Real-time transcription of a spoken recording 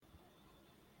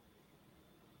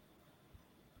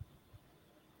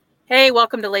Hey,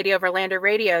 welcome to Lady Overlander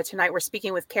Radio. Tonight we're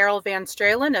speaking with Carol van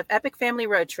Stralen of Epic Family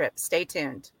Road Trip. Stay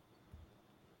tuned.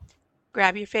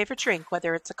 Grab your favorite drink,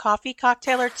 whether it's a coffee,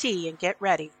 cocktail, or tea, and get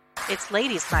ready. It's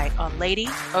Ladies' Night on Lady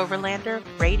Overlander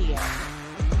Radio.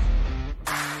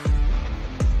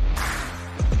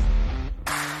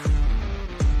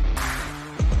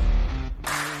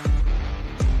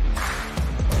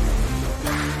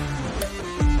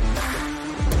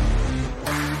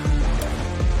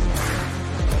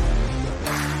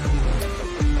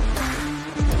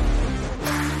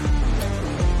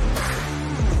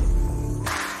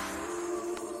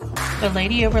 The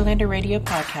Lady Overlander Radio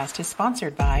podcast is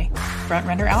sponsored by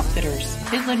Frontrunner Outfitters,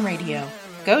 Midland Radio,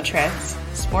 Go Treads,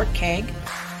 Sport Keg,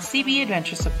 CB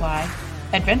Adventure Supply,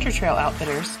 Adventure Trail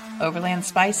Outfitters, Overland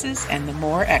Spices, and the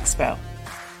More Expo.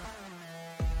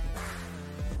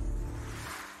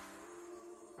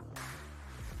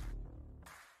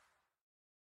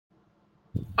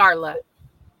 Arla.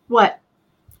 What?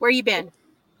 Where you been?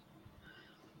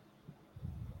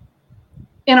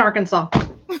 In Arkansas.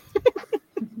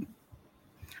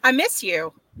 I miss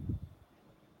you.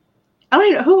 I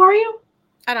don't know. Who are you?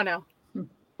 I don't know.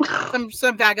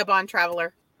 Some vagabond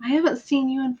traveler. I haven't seen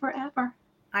you in forever.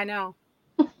 I know.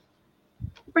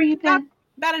 Where you been?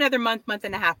 About another month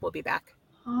and a half, we'll be back.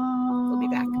 Oh, we'll be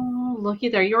back. Looky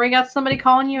there. You already got somebody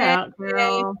calling you out,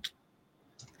 girl.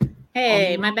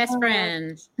 Hey, my best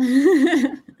friend.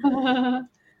 Yeah.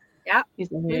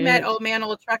 We met Old Man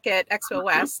Old Truck at Expo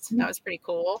West. That was pretty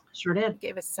cool. Sure did.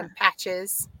 Gave us some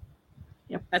patches.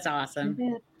 Yep. That's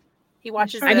awesome. He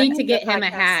watches. I need to get him a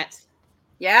hat.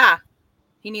 Yeah.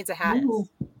 He needs a hat. Ooh.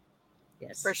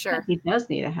 Yes. For sure. He does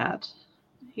need a hat.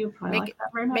 He would probably like that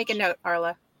very much. Make a note,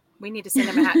 Arla. We need to send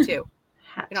him a hat too.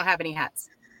 We don't have any hats.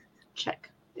 Check.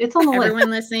 It's on the list. Everyone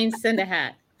listening, send a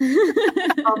hat.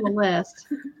 On the list.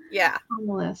 Yeah. On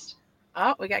the list.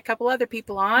 Oh, we got a couple other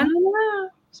people on. Oh,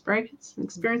 yeah.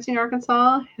 Experiencing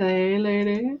Arkansas. Hey,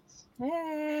 ladies.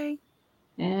 Hey.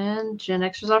 And Gen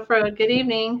Xers Off-Road. Good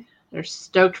evening. They're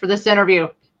stoked for this interview.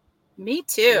 Me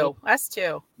too. Us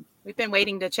too. We've been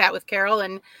waiting to chat with Carol,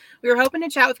 and we were hoping to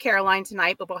chat with Caroline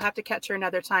tonight, but we'll have to catch her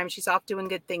another time. She's off doing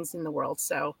good things in the world,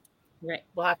 so right.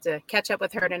 We'll have to catch up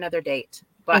with her at another date.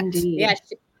 But Indeed. Yeah,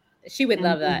 she would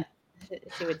love that.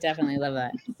 She would definitely love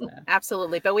that. So.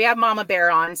 Absolutely. But we have Mama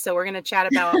Bear on, so we're going to chat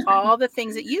about all the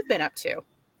things that you've been up to.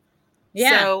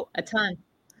 Yeah, so, a ton.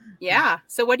 Yeah.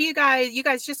 So what do you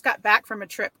guys just got back from a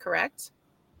trip, correct?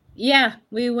 Yeah,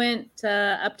 we went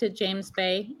up to James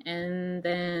Bay and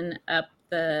then up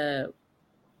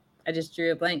I just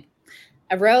drew a blank.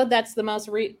 A road that's the most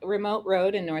remote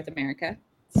road in North America.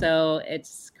 So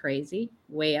it's crazy,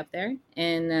 way up there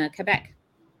in Quebec.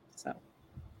 So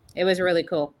it was really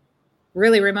cool.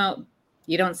 Really remote.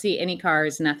 You don't see any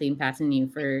cars, nothing passing you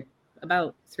for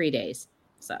about 3 days.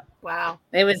 So wow.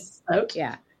 It was,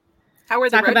 yeah. How were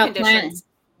the road conditions?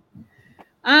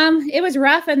 It was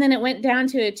rough, and then it went down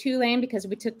to a 2-lane because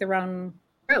we took the wrong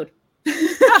road.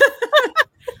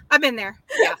 I've been there.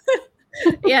 Yeah.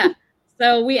 Yeah.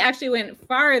 So we actually went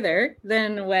farther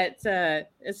than what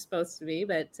is supposed to be,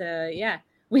 but yeah,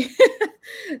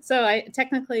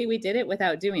 technically we did it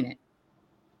without doing it.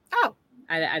 Oh,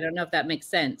 I don't know if that makes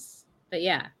sense, but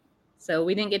yeah. So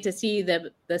we didn't get to see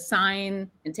the sign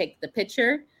and take the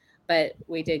picture, but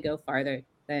we did go farther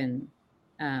than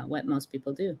what most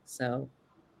people do. So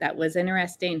that was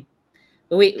interesting.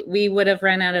 But we would have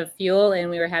run out of fuel,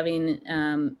 and we were having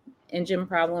engine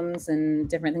problems and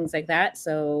different things like that.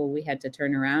 So we had to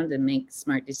turn around and make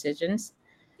smart decisions.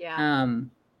 Yeah.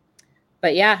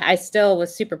 But yeah, I still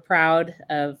was super proud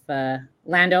of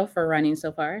Lando for running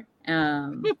so far.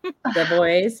 The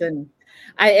boys, and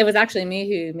it was actually me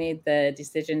who made the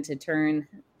decision to turn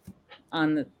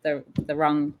on the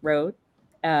wrong road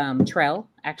trail,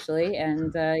 actually.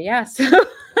 And yeah, so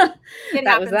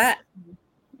that was that.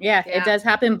 Yeah, it does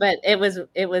happen, but it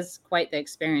was quite the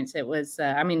experience. It was,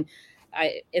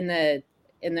 in the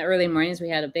early mornings, we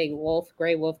had a big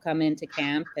gray wolf come into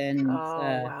camp, and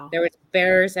wow. There was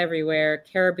bears everywhere,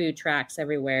 caribou tracks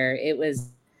everywhere. It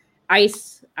was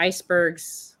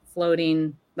icebergs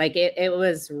floating. Like it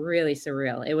was really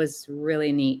surreal. It was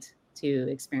really neat to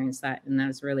experience that, and I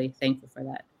was really thankful for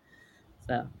that.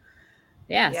 So,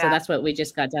 yeah. So that's what we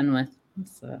just got done with.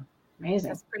 So amazing.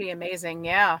 That's pretty amazing.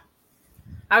 Yeah.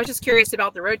 I was just curious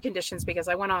about the road conditions because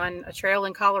I went on a trail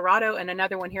in Colorado and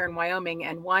another one here in Wyoming,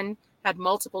 and one had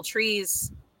multiple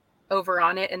trees over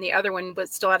on it, and the other one but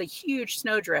still had a huge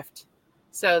snowdrift.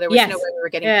 So there was no way we were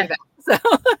getting through that.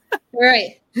 So.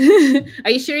 Right.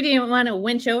 Are you sure you didn't want to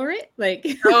winch over it? Like,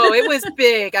 oh, it was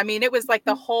big. I mean, it was like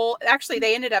the whole, actually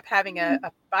they ended up having a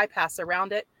bypass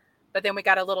around it. but then we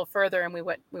got a little further and we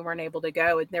weren't able to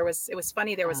go. And it was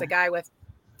funny. There was a guy with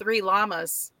 3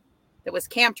 llamas that was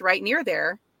camped right near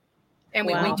there. And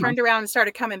when we turned around and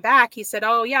started coming back, he said,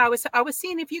 "Oh yeah, I was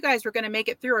seeing if you guys were going to make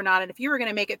it through or not. And if you were going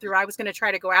to make it through, I was going to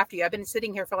try to go after you. I've been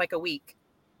sitting here for like a week."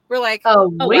 We're like,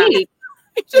 "Oh week?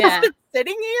 Just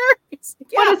sitting here? Like,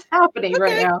 what is happening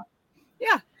right now?"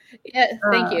 Yeah.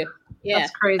 Thank you. Yeah,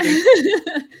 that's crazy.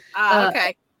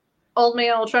 Okay. Old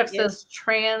Man Old Truck says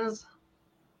trans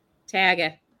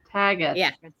Taga.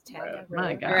 Yeah. Taga.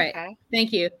 My God. Right. Okay.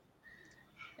 Thank you.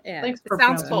 Yeah. Thanks for it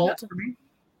sounds cold.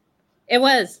 It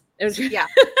was. Yeah.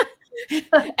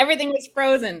 Everything was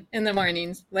frozen in the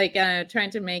mornings. Like trying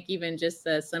to make even just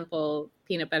a simple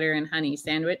peanut butter and honey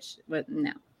sandwich, but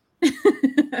no.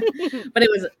 But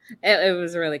it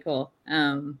was really cool.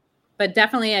 But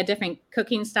definitely a different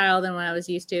cooking style than what I was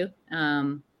used to.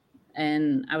 And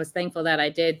I was thankful that I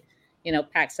did,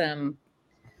 pack some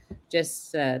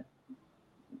just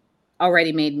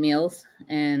already made meals,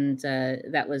 and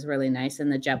that was really nice.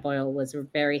 And the jet oil was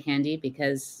very handy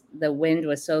because the wind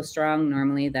was so strong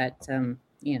normally that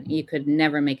you could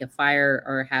never make a fire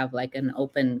or have like an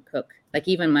open cook. Like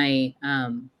even my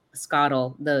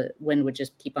scuttle, the wind would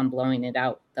just keep on blowing it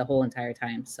out the whole entire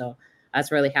time. So I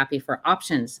was really happy for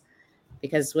options,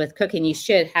 because with cooking you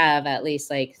should have at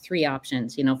least like 3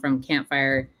 options, from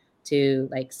campfire to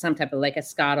like some type of like a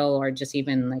scuttle or just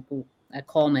even like a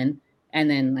Coleman, and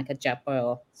then like a jet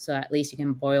boil. So at least you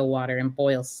can boil water and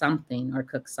boil something or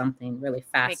cook something really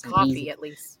fast. Make coffee easy. At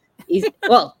least. Easy.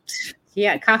 Well,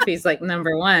 yeah, coffee's like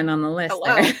number 1 on the list.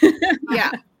 Hello. There.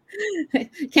 Yeah.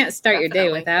 Can't start your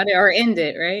day without it or end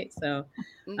it, right? So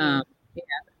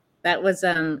that was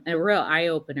a real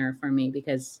eye-opener for me,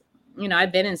 because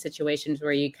I've been in situations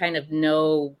where you kind of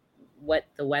know what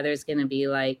the weather's going to be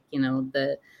like,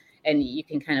 and you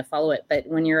can kind of follow it. But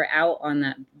when you're out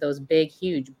on those big,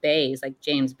 huge bays like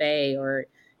James Bay, or,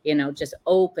 just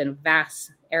open,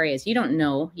 vast areas, you don't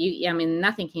know.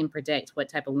 Nothing can predict what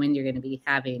type of wind you're going to be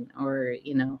having, or,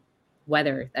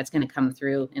 weather that's going to come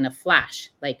through in a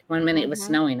flash. Like one minute it was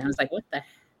snowing. I was like, what the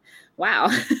wow.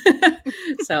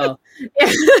 So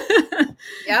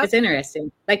it's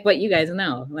interesting. Like what you guys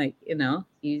know, like,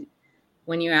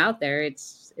 when you're out there,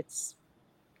 it's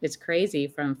crazy.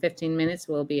 From 15 minutes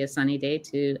will be a sunny day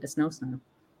to a snowstorm.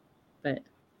 But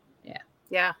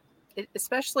yeah,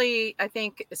 especially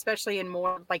in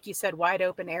more, like you said, wide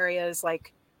open areas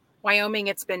like Wyoming.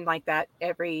 It's been like that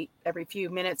every few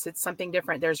minutes. It's something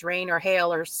different. There's rain or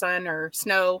hail or sun or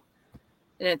snow,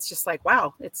 and it's just like,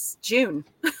 wow, it's June.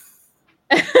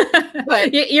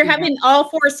 But you're having all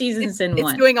 4 seasons in one.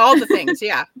 It's doing all the things,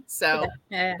 yeah. So,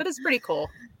 but it's pretty cool.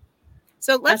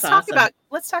 So let's talk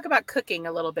about cooking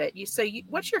a little bit.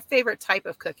 What's your favorite type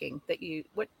of cooking that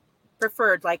what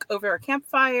preferred, like over a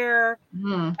campfire?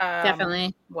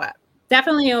 Definitely. What?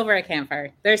 Definitely over a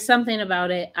campfire. There's something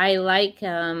about it. I like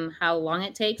how long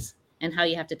it takes and how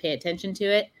you have to pay attention to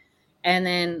it. And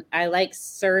then I like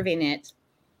serving it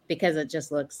because it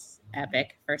just looks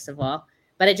epic, first of all.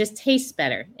 But it just tastes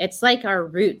better. It's like our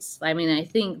roots. I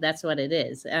think that's what it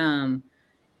is. It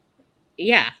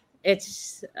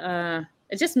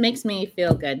just makes me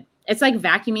feel good. It's like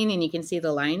vacuuming and you can see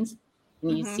the lines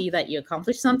and you see that you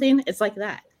accomplished something. It's like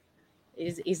that.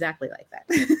 It's exactly like that.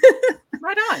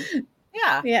 Right on.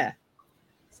 Yeah. Yeah.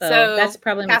 So that's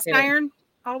probably my cast favorite. iron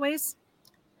always?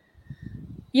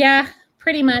 Yeah,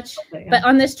 pretty much. Okay, yeah. But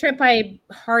on this trip, I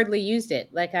hardly used it.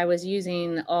 Like I was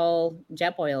using all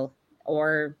jet oil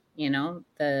or,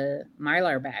 the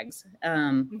Mylar bags,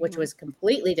 which was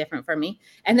completely different for me.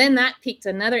 And then that piqued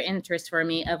another interest for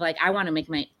me of like, I want to make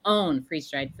my own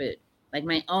freeze-dried food, like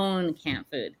my own camp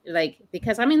food. Like,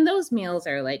 because those meals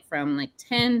are like from like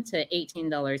 $10 to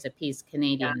 $18 a piece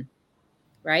Canadian,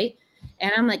 right?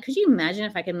 And I'm like, could you imagine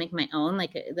if I could make my own,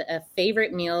 like a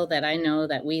favorite meal that I know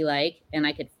that we like, and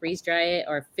I could freeze dry it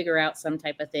or figure out some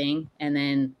type of thing and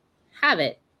then have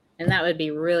it. And that would be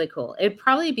really cool. It'd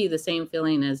probably be the same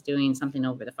feeling as doing something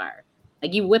over the fire.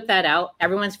 Like you whip that out,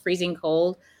 everyone's freezing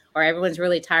cold or everyone's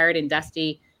really tired and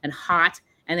dusty and hot.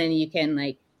 And then you can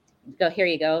like go, here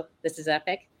you go. This is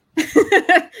epic.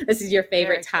 This is your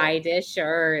favorite Thai dish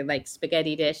or like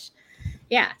spaghetti dish.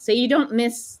 Yeah. So you don't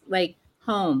miss like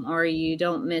home, or you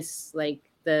don't miss like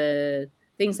the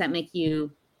things that make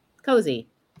you cozy,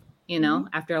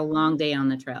 after a long day on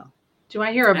the trail. Do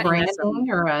I hear a branding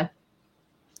or a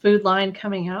food line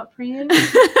coming out for you?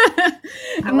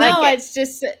 It's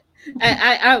just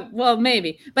I well,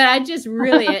 maybe, but I just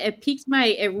really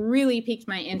it really piqued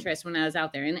my interest when I was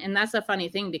out there, and that's a funny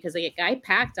thing because like I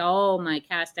packed all my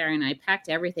cast iron, I packed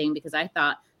everything because I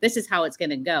thought this is how it's going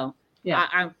to go.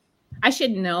 Yeah, I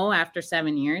should know after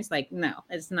 7 years, like, no,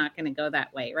 it's not going to go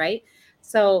that way. Right.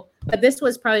 So, but this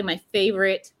was probably my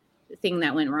favorite thing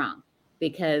that went wrong,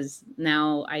 because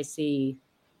now I see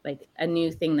like a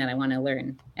new thing that I want to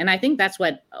learn. And I think that's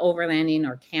what overlanding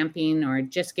or camping or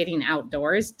just getting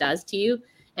outdoors does to you,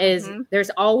 is there's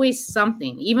always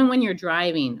something, even when you're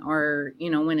driving or,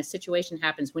 you know, when a situation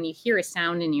happens, when you hear a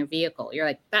sound in your vehicle, you're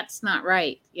like, that's not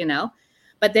right, you know?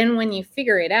 But then when you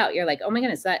figure it out, you're like, oh my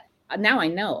goodness, that now I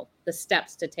know the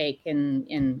steps to take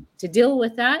and to deal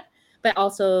with that, but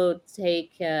also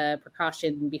take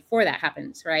precaution before that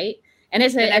happens, right? And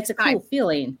it's a cool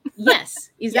feeling.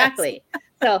 Yes, exactly. Yes.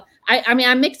 So I mean,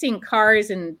 I'm mixing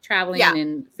cars and traveling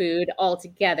and food all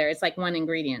together. It's like one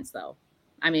ingredient, though.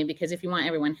 I mean, because if you want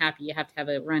everyone happy, you have to have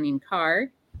a running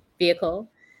car, vehicle,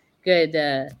 good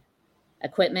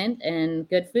equipment, and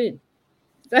good food.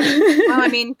 Well, I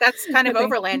mean, that's kind of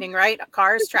overlanding, right?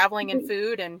 Cars, traveling, and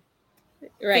food, and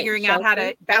figuring out how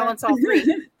to balance all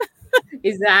three.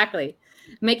 Exactly.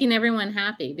 Making everyone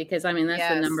happy, because I mean,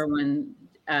 that's the number one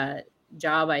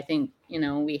job I think, you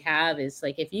know, we have, is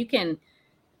like, if you can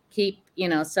keep, you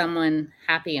know, someone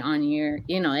happy on your,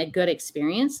 you know, a good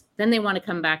experience, then they want to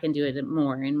come back and do it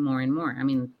more and more and more. I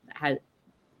mean,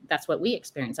 that's what we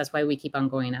experience. That's why we keep on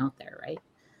going out there. Right.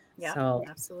 Yeah, so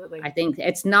absolutely. I think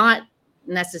it's not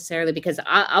necessarily because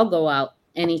I'll go out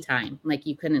anytime. Like,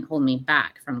 you couldn't hold me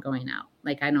back from going out.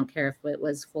 Like, I don't care if it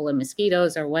was full of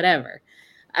mosquitoes or whatever.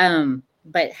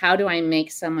 But how do I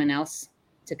make someone else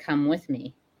to come with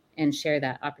me and share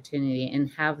that opportunity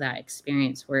and have that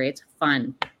experience where it's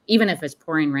fun, even if it's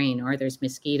pouring rain or there's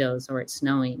mosquitoes or it's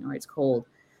snowing or it's cold,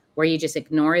 where you just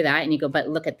ignore that and you go, but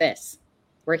look at this.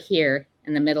 We're here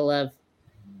in the middle of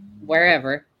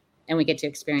wherever, and we get to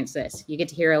experience this. You get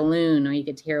to hear a loon, or you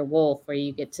get to hear a wolf, or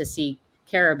you get to see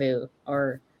caribou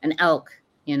or an elk,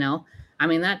 you know? I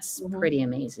mean, that's pretty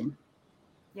amazing.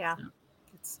 Yeah.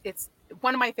 So. It's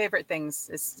one of my favorite things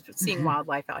is seeing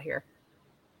wildlife out here.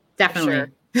 Definitely.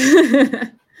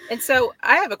 Sure. And so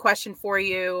I have a question for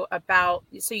you about,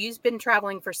 so you've been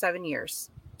traveling for 7 years.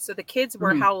 So the kids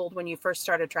were how old when you first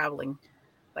started traveling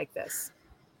like this?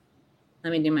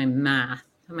 Let me do my math.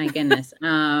 Oh my goodness.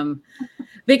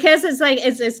 Because it's like,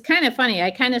 it's kind of funny. I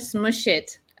kind of smush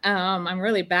it. I'm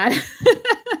really bad.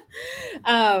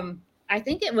 I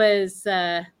think it was,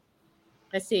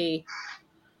 let's see,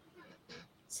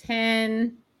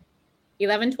 10,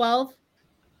 11, 12,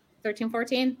 13,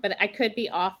 14, but I could be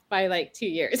off by like 2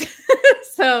 years.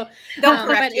 So they'll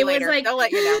correct you later. They'll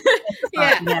let you know.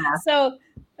 Yeah. So,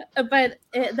 but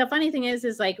the funny thing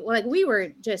is like we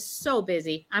were just so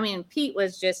busy. I mean, Pete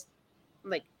was just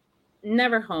like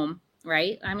never home,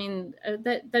 right? I mean,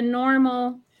 the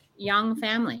normal young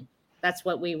family, that's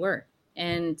what we were.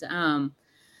 And,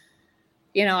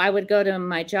 you know, I would go to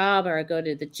my job or I'd go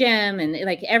to the gym, and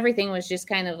like everything was just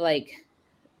kind of like,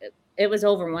 it was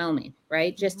overwhelming,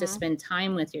 right? Just to spend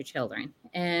time with your children.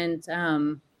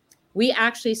 And we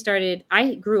actually started,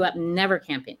 I grew up never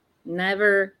camping,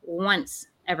 never once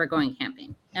ever going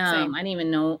camping. I didn't even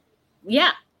know.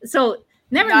 Yeah. So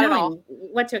never knowing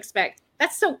what to expect.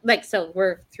 That's so like, so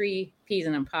we're 3 peas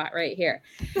in a pot right here.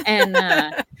 And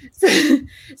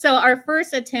so our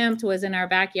first attempt was in our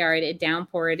backyard. It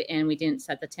downpoured and we didn't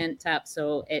set the tent up.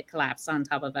 So it collapsed on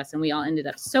top of us and we all ended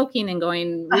up soaking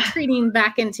and retreating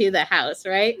back into the house.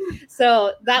 Right.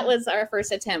 So that was our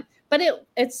first attempt, but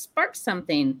it sparked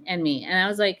something in me. And I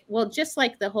was like, well, just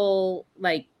like the whole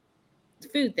like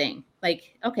food thing,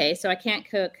 like, okay, so I can't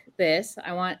cook this.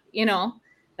 I want, you know,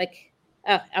 like,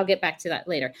 oh, I'll get back to that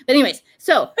later. But anyways,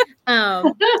 so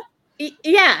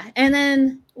yeah. And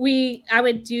then I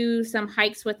would do some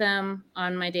hikes with them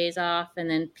on my days off. And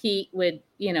then Pete would,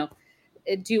 you know,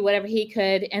 do whatever he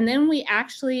could. And then we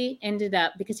actually ended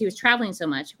up, because he was traveling so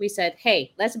much, we said,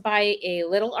 hey, let's buy a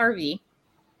little RV.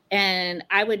 And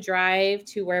I would drive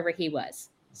to wherever he was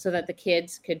so that the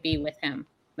kids could be with him,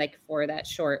 like for that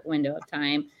short window of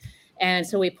time. And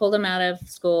so we pulled him out of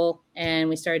school and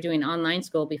we started doing online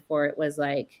school before it was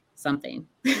like something.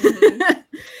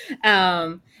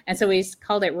 And so we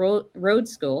called it road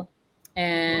school.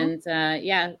 And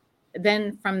yeah,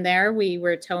 then from there we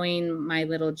were towing my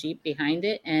little Jeep behind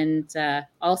it. And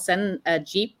all of a sudden a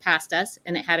Jeep passed us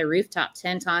and it had a rooftop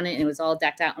tent on it and it was all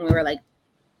decked out. And we were like,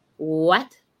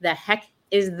 what the heck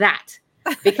is that?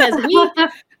 Because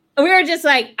we were just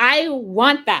like, I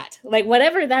want that. Like,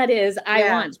 whatever that is,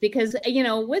 I want. Because, you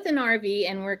know, with an RV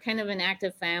and we're kind of an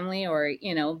active family, or,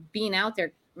 you know, being out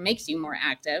there makes you more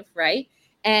active, right?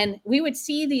 And we would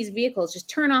see these vehicles just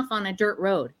turn off on a dirt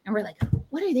road. And we're like,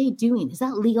 what are they doing? Is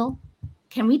that legal?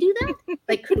 can we do that?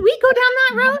 Like, could we go down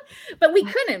that road? But we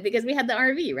couldn't because we had the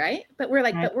RV, right? But we're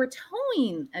like, but we're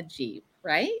towing a Jeep,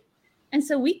 right? And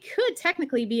so we could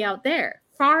technically be out there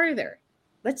farther.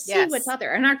 Let's see what's out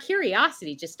there. And our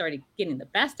curiosity just started getting the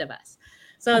best of us.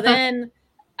 So then,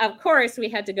 of course, we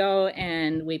had to go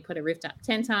and we put a rooftop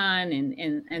tent on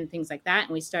and things like that.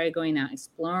 And we started going out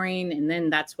exploring. And then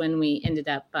that's when we ended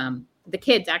up, the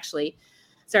kids actually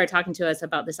started talking to us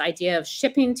about this idea of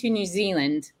shipping to New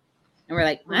Zealand. And we're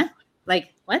like, huh?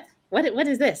 Like, what? What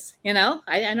is this? You know,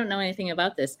 I don't know anything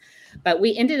about this. But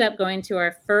we ended up going to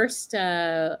our first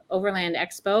Overland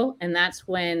Expo. And that's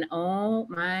when, oh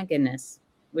my goodness,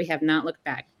 we have not looked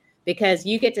back. Because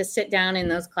you get to sit down in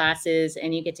those classes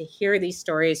and you get to hear these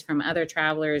stories from other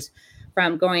travelers,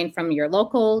 from going from your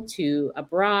local to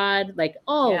abroad, like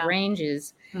all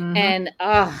ranges. And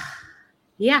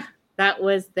yeah, that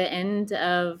was the end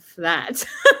of that.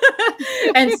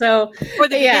 And so for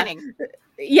the beginning.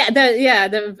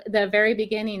 The very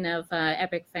beginning of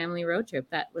Epic Family Road Trip,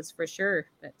 that was for sure.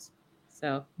 But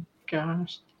so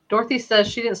gosh, Dorothy says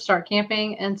she didn't start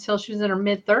camping until she was in her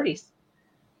mid-30s.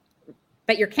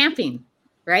 But you're camping,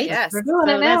 right? Yes. So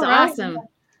that's awesome.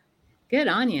 Good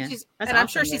on you. And I'm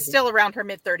sure she's still around her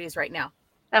mid-30s right now.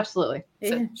 Absolutely.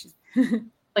 So she's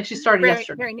like she started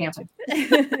yesterday.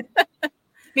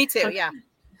 Me too. Yeah.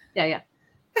 Yeah.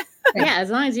 As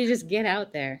long as you just get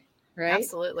out there, right?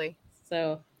 Absolutely.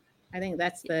 So I think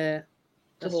that's the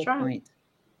whole point.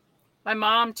 My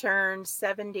mom turned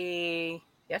 70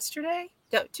 yesterday,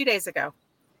 2 days ago.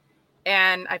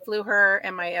 And I flew her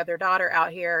and my other daughter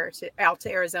out to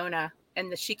Arizona,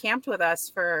 and she camped with us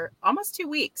for almost 2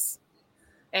 weeks.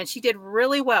 And she did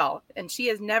really well. And she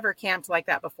has never camped like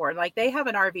that before. Like, they have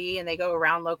an RV and they go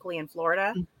around locally in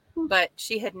Florida, but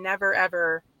she had never,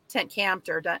 ever tent camped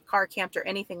or car camped or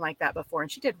anything like that before.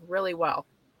 And she did really well.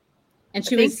 And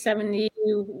she was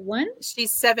 71?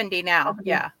 She's 70 now.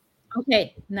 Yeah.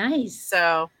 Okay. Nice.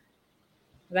 So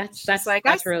that's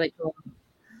really cool.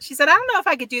 She said, I don't know if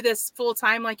I could do this full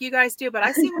time like you guys do, but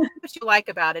I see what you like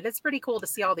about it. It's pretty cool to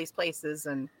see all these places.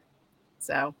 And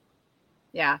so,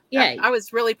 yeah. I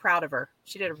was really proud of her.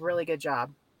 She did a really good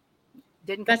job.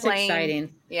 Didn't complain. That's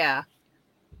exciting. Yeah.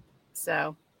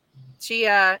 So she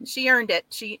earned it.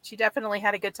 She definitely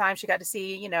had a good time. She got to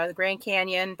see, the Grand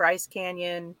Canyon, Bryce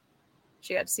Canyon.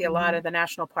 She got to see a lot of the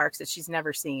national parks that she's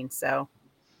never seen. So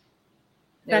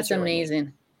that's really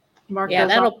amazing. Mark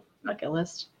that'll bucket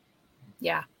list.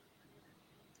 Yeah.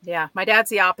 Yeah. My dad's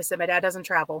the opposite. My dad doesn't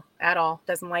travel at all.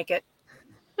 Doesn't like it.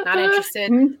 Not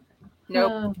interested.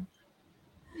 Nope.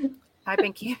 I've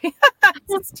been camping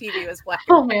since TV was black.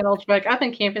 Oh man, old Trek. I've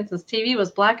been camping since TV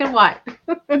was black and white.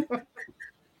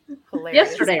 Hilarious.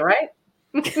 Yesterday, right?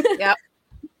 Yep.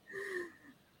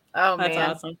 Oh, that's man.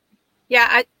 Awesome.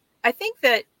 Yeah. I think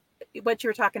that what you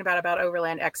were talking about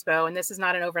Overland Expo, and this is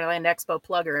not an Overland Expo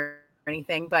plug or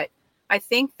anything, but I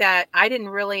think that I've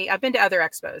been to other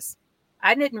expos.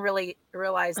 I didn't really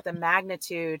realize the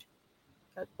magnitude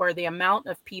or the amount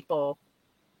of people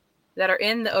that are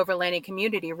in the overlanding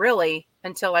community really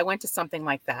until I went to something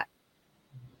like that.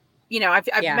 I've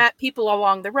met people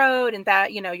along the road and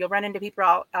that, you'll run into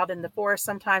people out in the forest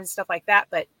sometimes, stuff like that.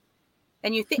 But,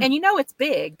 and it's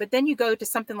big, but then you go to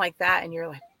something like that and you're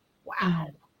like, wow,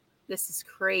 this is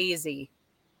crazy.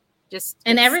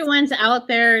 And everyone's out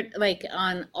there like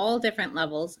on all different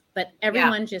levels, but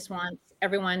everyone just wants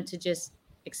everyone to just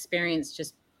experience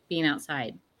just being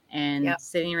outside and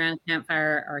sitting around a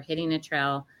campfire or hitting a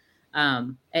trail.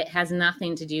 It has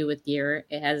nothing to do with gear.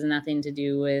 It has nothing to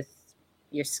do with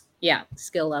your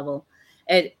skill level.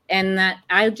 And that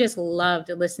I just loved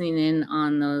listening in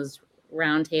on those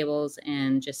roundtables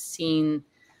and just seeing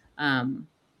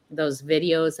those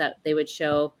videos that they would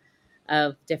show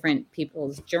of different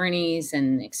people's journeys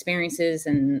and experiences.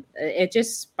 And it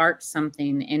just sparked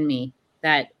something in me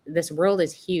that this world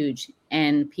is huge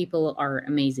and people are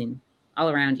amazing all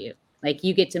around you. Like,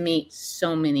 you get to meet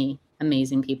so many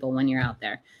amazing people when you're out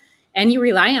there, and you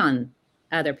rely on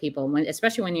other people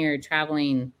especially when you're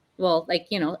traveling,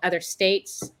 other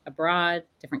states, abroad,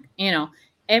 different,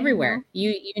 everywhere.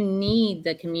 You need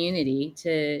the community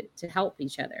to help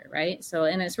each other. Right. So,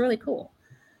 and it's really cool.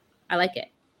 I like it.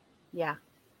 Yeah,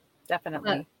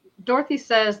 definitely. Dorothy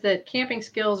says that camping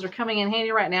skills are coming in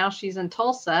handy right now. She's in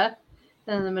Tulsa,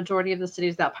 and the majority of the city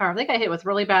is without power. I think I hit with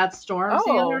really bad storms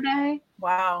the other day.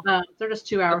 Wow. They're just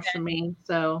 2 hours from me.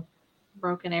 So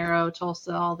Broken Arrow,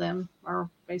 Tulsa, all of them are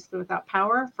basically without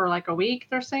power for like a week,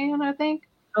 they're saying, I think.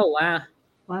 Oh, wow.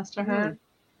 Last I heard.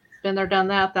 Been there, done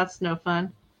that. That's no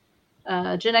fun.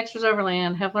 Gen Xers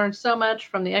Overland have learned so much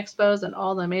from the expos and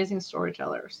all the amazing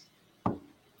storytellers.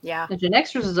 Yeah. And Gen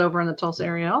Xers is over in the Tulsa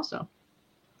area also.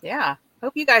 Yeah.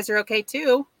 Hope you guys are okay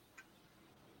too.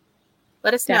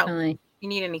 Let us know Definitely. if you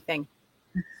need anything.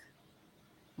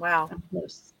 Wow. I'm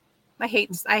close. I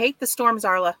hate the storms,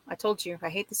 Arla. I told you, I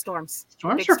hate the storms.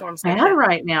 Storms Big are storms bad like that.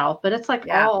 right now, but it's like,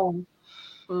 Yeah.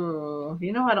 ooh,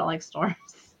 you know I don't like storms.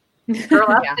 Girl,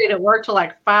 I Yeah. stayed at work till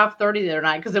like 5:30 the other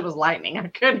night because it was lightning. I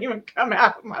couldn't even come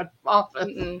out of my office.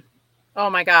 Mm-mm. Oh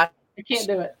my gosh. I can't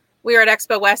do it. We were at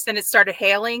Expo West and it started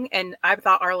hailing, and I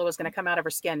thought Arla was going to come out of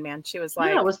her skin, man. She was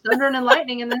like, Yeah, it was thundering and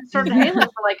lightning, and then it started hailing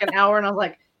for like an hour, and I was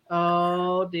like,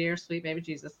 oh dear sweet baby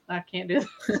Jesus, I can't do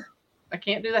this. I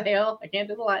can't do the hail. I can't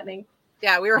do the lightning.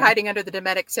 yeah, we were hiding under the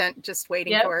Dometic tent, just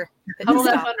waiting for it to Huddled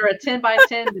up stop. under a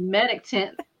 10x10 Dometic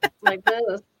tent like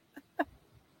this.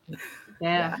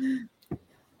 Yeah.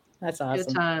 That's awesome.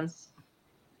 Good times.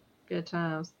 Good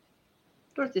times.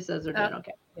 Dorothy says they're doing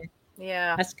okay.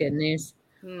 Yeah. That's good news.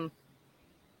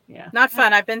 Yeah. Not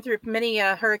fun. I've been through many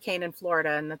a hurricane in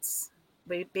Florida, and that's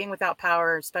being without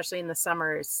power, especially in the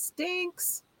summer,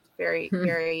 stinks. Very,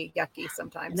 very yucky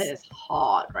sometimes. And it is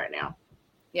hot right now.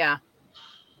 Yeah.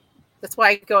 That's why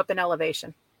I go up in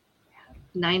elevation.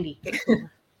 90.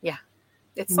 Yeah.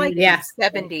 It's Humidity. like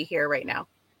 70 here right now.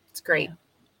 It's great. Yeah.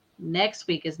 Next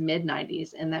week is mid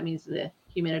 90s, and that means the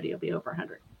humidity will be over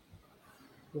 100.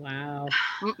 Wow.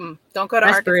 Mm-mm. Don't go to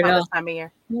That's Arkansas brutal. this time of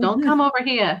year. Don't come over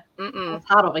here. Mm-mm. It's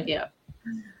hot over here.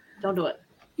 Don't do it.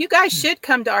 You guys should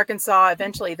come to Arkansas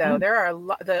eventually, though. There are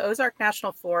the Ozark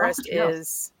National Forest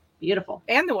is beautiful,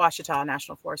 and the Ouachita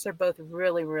National Forest. They're both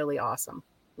really, really awesome.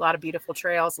 A lot of beautiful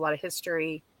trails, a lot of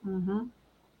history. Mm-hmm.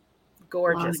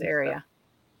 Gorgeous area. Stuff.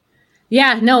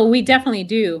 Yeah, no, we definitely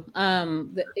do.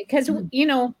 Because you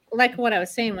know, like what I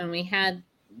was saying, when we had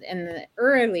in the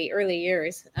early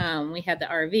years, we had the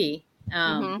RV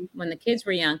when the kids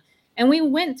were young, and we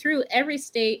went through every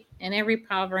state and every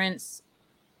province,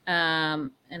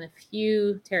 and a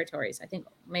few territories. I think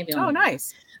maybe. Oh,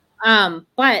 nice.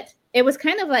 But it was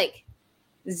kind of like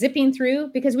zipping through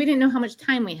because we didn't know how much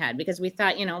time we had, because we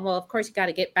thought, you know, well, of course you got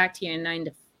to get back to your 9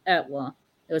 to well,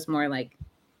 it was more like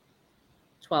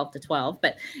 12 to 12,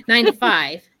 but 9 to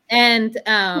 5. And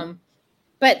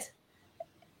but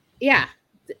yeah,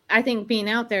 I think being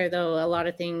out there, though, a lot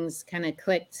of things kind of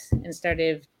clicked and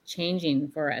started changing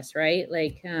for us, right?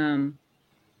 Like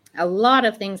a lot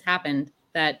of things happened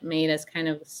that made us kind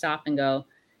of stop and go,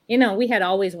 you know, we had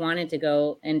always wanted to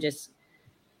go and just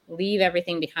leave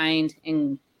everything behind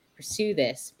and pursue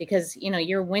this, because, you know,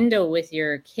 your window with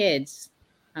your kids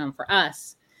for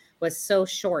us was so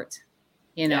short,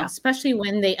 you know, especially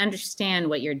when they understand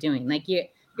what you're doing. Like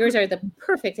yours are the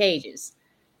perfect ages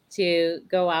to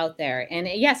go out there. And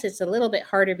yes, it's a little bit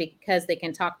harder because they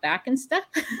can talk back and stuff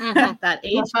at that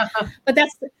age,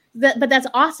 but that's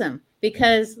awesome,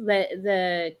 because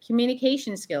the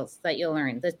communication skills that you'll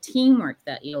learn, the teamwork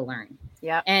that you'll learn.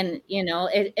 Yeah. And, you know,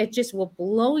 it just will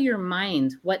blow your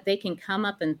mind what they can come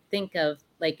up and think of,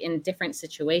 like in different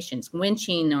situations,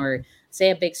 winching, or say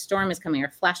a big storm is coming,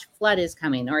 or flash flood is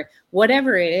coming, or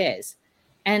whatever it is.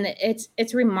 And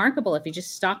it's remarkable if you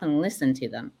just stop and listen to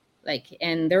them. Like,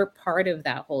 and they're part of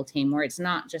that whole team, where it's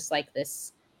not just like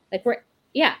this, like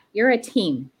you're a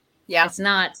team. Yeah. It's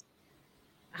not,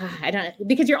 I don't,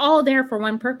 because you're all there for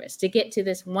one purpose, to get to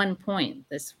this one point,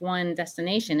 this one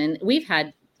destination. And we've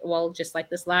had, well, just like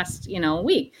this last, you know,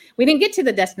 week, we didn't get to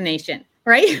the destination,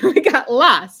 right? We got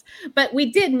lost, but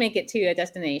we did make it to a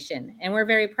destination, and we're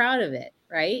very proud of it,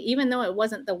 right? Even though it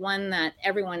wasn't the one that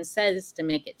everyone says to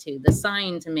make it to, the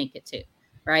sign to make it to,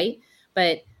 right?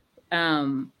 But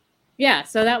yeah,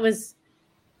 so that was,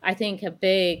 I think, a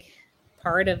big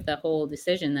part of the whole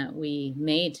decision that we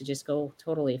made to just go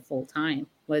totally full time,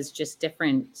 was just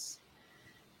different,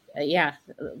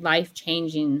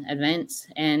 life-changing events.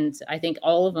 And I think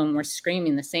all of them were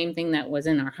screaming the same thing that was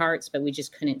in our hearts, but we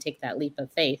just couldn't take that leap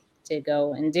of faith to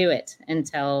go and do it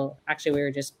until actually we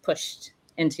were just pushed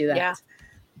into that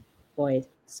void.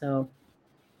 So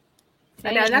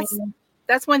I know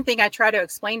that's one thing I try to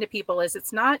explain to people is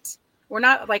we're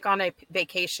not like on a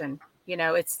vacation, you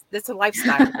know, it's a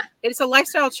lifestyle. It's a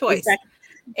lifestyle choice. Exactly.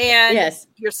 And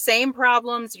your same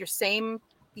problems, your same,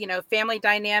 you know, family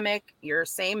dynamic, your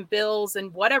same bills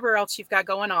and whatever else you've got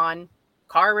going on,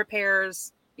 car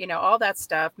repairs, you know, all that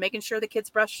stuff, making sure the kids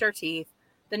brush their teeth,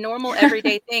 the normal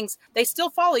everyday things, they still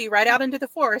follow you right out into the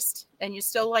forest, and you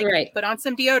still put on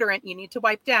some deodorant, you need to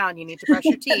wipe down, you need to brush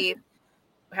your teeth.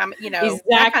 You know,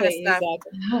 that kind of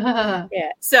stuff.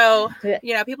 Yeah. So,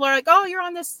 you know, people are like, oh,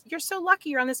 you're so lucky,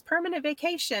 you're on this permanent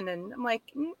vacation. And I'm like,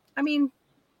 I mean,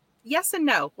 yes and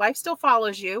no. Life still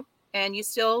follows you, and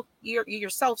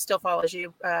yourself still follows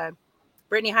you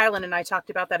Brittany Highland and I talked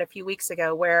about that a few weeks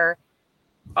ago, where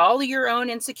all of your own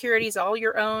insecurities, all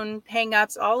your own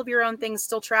hangups, all of your own things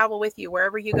still travel with you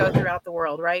wherever you go throughout the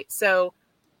world, right? So,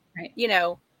 Right. you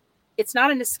know, it's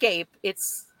not an escape.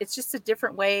 It's just a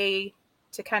different way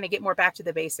to kind of get more back to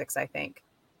the basics, I think.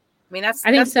 I mean, that's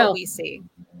so. what we see.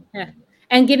 Yeah.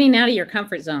 And getting out of your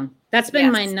comfort zone. That's been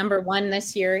Yes. my number one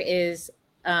this year, is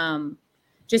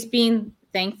just being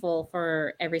thankful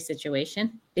for every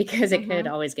situation, because it could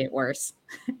always get worse,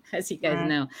 as you guys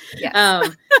know.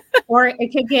 Yes. Or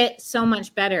it could get so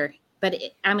much better. But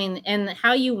and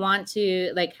how you want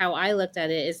to, like, how I looked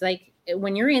at it is like,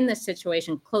 when you're in this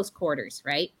situation, close quarters,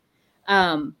 right?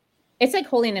 It's like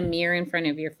holding a mirror in front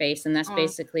of your face, and that's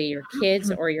basically your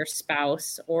kids or your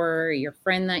spouse or your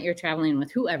friend that you're traveling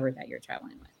with, whoever that you're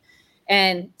traveling with.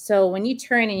 And so when you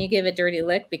turn and you give a dirty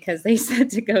look because they said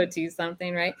to go do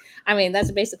something, right? I mean,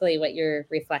 that's basically what you're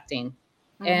reflecting.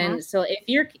 And so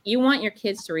if you want your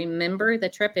kids to remember the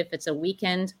trip, if it's a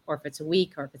weekend or if it's a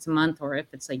week or if it's a month or if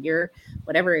it's a year,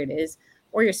 whatever it is,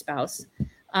 or your spouse,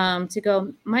 to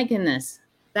go, my goodness,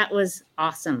 that was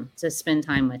awesome to spend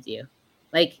time with you.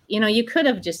 Like, you could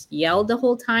have just yelled the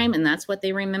whole time and that's what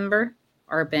they remember,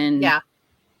 or been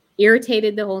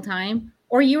irritated the whole time.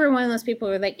 Or you were one of those people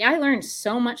who were like, I learned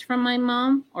so much from my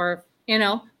mom, or,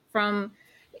 from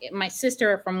my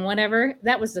sister, or from whatever.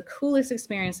 That was the coolest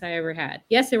experience I ever had.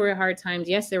 Yes, there were hard times.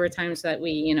 Yes, there were times that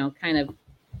we, kind of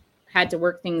had to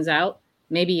work things out,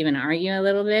 maybe even argue a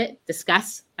little bit,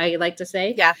 discuss, I like to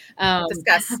say. Yeah,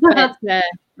 discuss. But,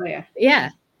 yeah.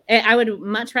 I would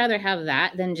much rather have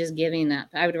that than just giving up.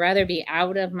 I would rather be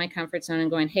out of my comfort zone and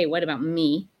going, hey, what about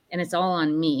me? And it's all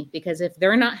on me, because if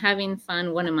they're not having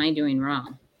fun, what am I doing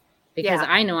wrong? Because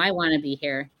I know I want to be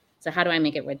here. So how do I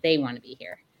make it where they want to be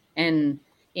here? And,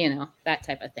 that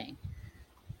type of thing.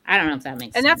 I don't know if that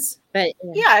makes sense. But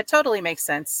yeah, it totally makes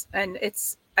sense. And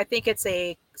I think it's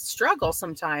a struggle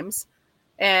sometimes.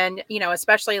 And,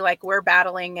 especially like we're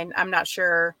battling, and I'm not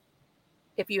sure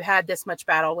if you had this much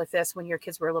battle with this when your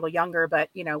kids were a little younger, but,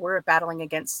 we're battling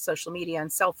against social media and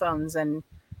cell phones, and,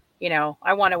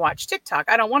 I want to watch TikTok.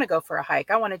 I don't want to go for a hike.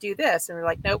 I want to do this. And we're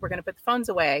like, nope, we're going to put the phones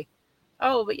away.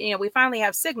 Oh, but, we finally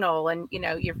have signal, and,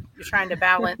 you're trying to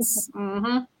balance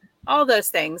all those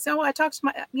things. So I talk to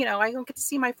my, I don't get to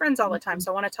see my friends all the time.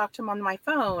 So I want to talk to them on my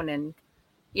phone, and,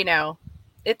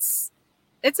 it's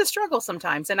a struggle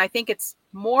sometimes. And I think it's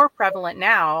more prevalent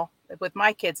now with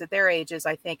my kids at their ages,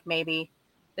 I think, maybe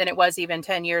than it was even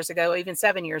 10 years ago, even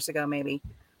 7 years ago, maybe.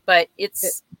 But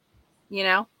it's,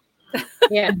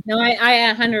 Yeah, no,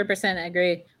 I 100%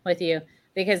 agree with you,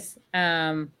 because,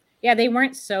 they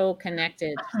weren't so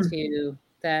connected to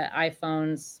the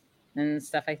iPhones and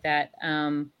stuff like that.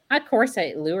 Of course,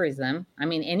 it lures them. I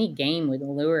mean, any game would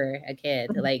lure a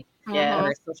kid, like,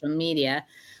 or social media.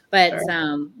 But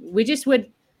we just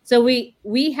would. So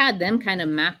we had them kind of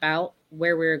map out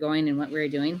where we were going and what we were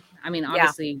doing. I mean,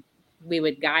 obviously we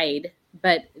would guide,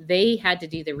 but they had to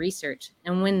do the research.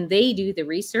 And when they do the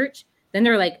research, then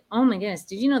they're like, oh my goodness,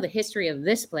 did you know the history of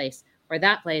this place or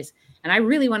that place? And I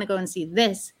really want to go and see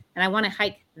this, and I want to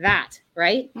hike that,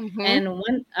 right? And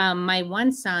my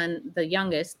one son, the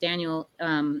youngest, Daniel,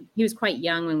 he was quite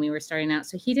young when we were starting out,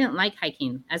 so he didn't like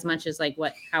hiking as much as like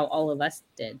how all of us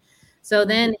did. So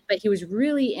then, but he was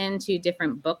really into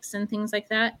different books and things like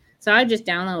that. So I just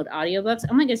download audiobooks.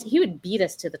 Oh my goodness, he would beat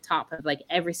us to the top of like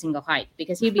every single hike,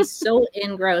 because he'd be so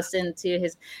engrossed into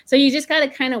his. So you just got to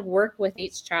kind of work with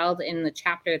each child in the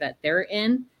chapter that they're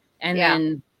in, and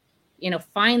then,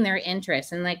 find their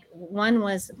interests. And like one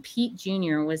was Pete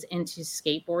Jr. was into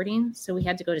skateboarding. So we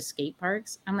had to go to skate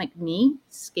parks. I'm like, me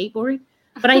skateboard?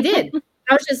 But I did.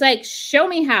 I was just like, show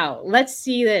me how. Let's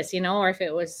see this, or if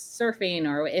it was surfing,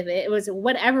 or if it was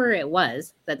whatever it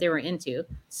was that they were into,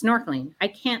 snorkeling. I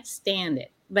can't stand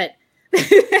it, but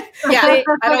I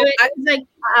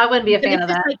wouldn't be a fan of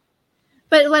that.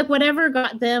 But like whatever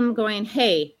got them going,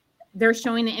 hey, they're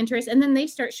showing an interest, and then they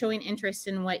start showing interest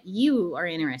in what you are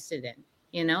interested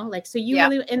in, like, so you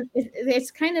really, and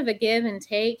it's kind of a give and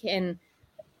take, and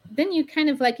then you kind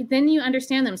of like, then you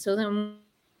understand them. So then.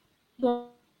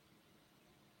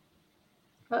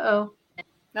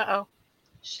 Uh-oh.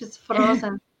 She's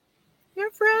frozen.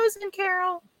 You're frozen,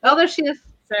 Carol. Oh, there she is.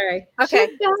 Sorry. Okay.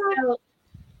 So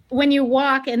when you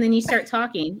walk and then you start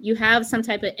talking, you have some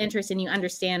type of interest and you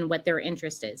understand what their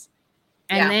interest is.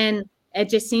 And then it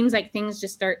just seems like things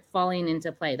just start falling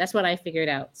into play. That's what I figured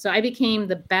out. So I became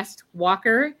the best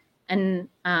walker and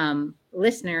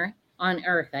listener on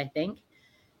earth, I think,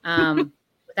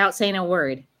 without saying a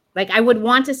word. Like I would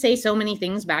want to say so many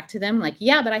things back to them, like,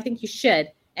 yeah, but I think you should.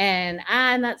 And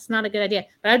that's not a good idea.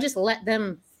 But I would just let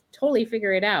them totally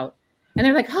figure it out. And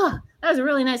they're like, "Oh, that was a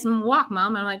really nice walk,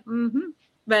 Mom." I'm like, "Mm-hmm,"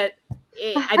 but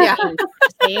I didn't even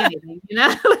say anything,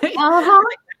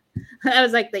 That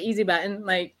was like the easy button,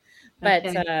 like, but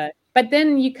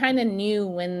then you kind of knew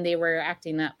when they were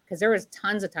acting up, because there was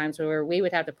tons of times where we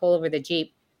would have to pull over the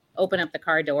Jeep, open up the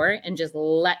car door, and just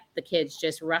let the kids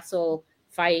just wrestle,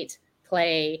 fight,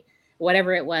 play,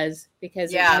 whatever it was,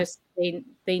 because it's just they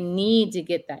need to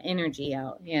get that energy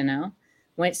out,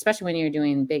 especially when you're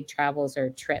doing big travels or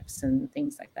trips and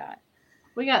things like that.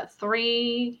 We got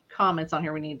 3 comments on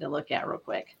here we need to look at real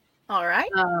quick. All right.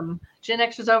 Gen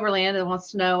X's Overland and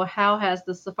wants to know, how has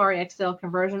the Safari XL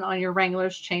conversion on your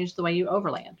Wranglers changed the way you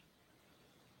overland?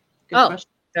 Good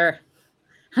question. They're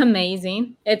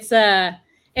amazing. It's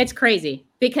crazy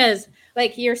because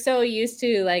like you're so used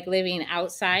to like living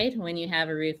outside when you have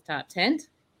a rooftop tent,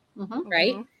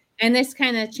 right? Mm-hmm. And this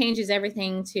kind of changes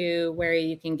everything to where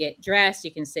you can get dressed,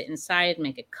 you can sit inside,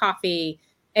 make a coffee.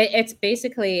 It's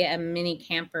basically a mini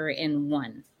camper in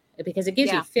one, because it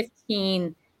gives you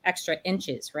 15 extra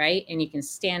inches, right? And you can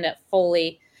stand up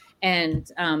fully.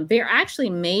 And they're actually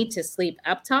made to sleep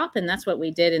up top, and that's what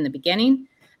we did in the beginning.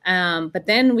 But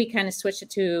then we kind of switched it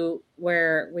to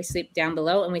where we sleep down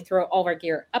below, and we throw all of our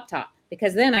gear up top,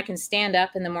 because then I can stand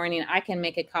up in the morning, I can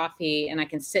make a coffee, and I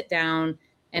can sit down,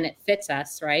 and it fits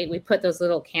us, right? We put those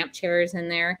little camp chairs in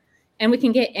there, and we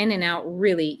can get in and out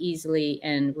really easily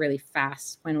and really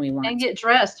fast when we want. And get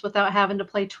dressed without having to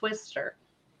play Twister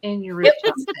in your rooftop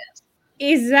tent.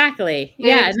 Exactly.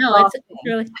 Yeah. No, it's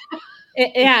really,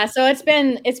 so it's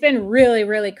been really,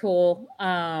 really cool.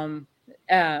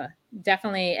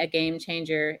 Definitely a game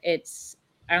changer. I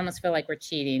almost feel like we're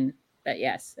cheating, but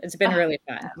yes, it's been really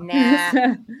fun.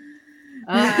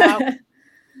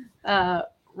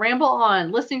 Ramble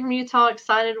on. Listening from Utah,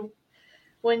 excited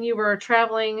when you were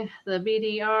traveling the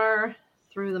BDR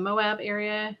through the Moab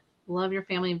area. Love your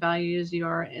family values you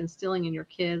are instilling in your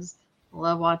kids.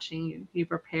 Love watching you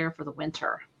prepare for the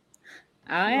winter.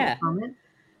 Oh, yeah.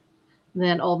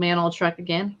 Then Old Man, Old Truck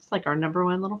again. It's like our number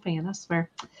one little fan, I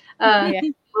swear.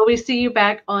 Will we see you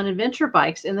back on adventure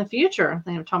bikes in the future? I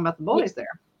think I'm talking about the boys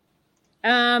there.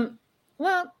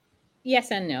 Well,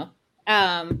 yes and no.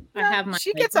 I have my.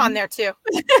 She gets on there too.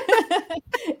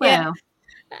 Well.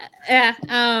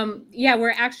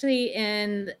 We're actually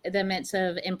in the midst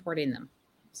of importing them.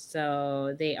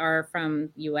 So they are from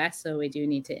US, so we do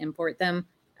need to import them,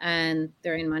 and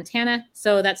they're in Montana.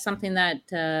 So that's something that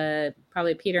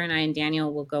probably Peter and I and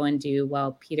Daniel will go and do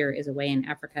while Peter is away in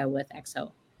Africa with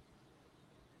EXO.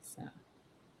 So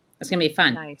it's going to be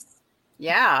fun. Nice.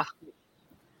 Yeah.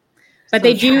 But so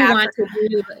they do want to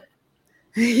do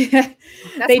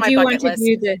they do want to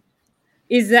do the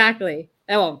exactly.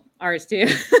 Oh, ours too.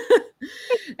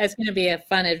 That's going to be a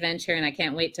fun adventure, and I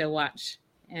can't wait to watch.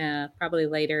 Probably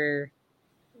later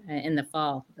in the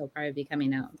fall, they'll probably be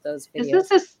coming out, those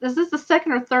videos. Is this the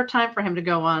second or third time for him to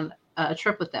go on a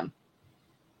trip with them?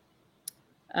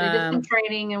 They did some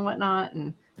training and whatnot.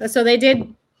 So they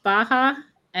did Baja,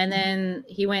 and then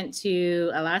he went to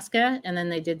Alaska, and then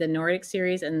they did the Nordic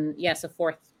series, and yes, a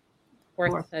fourth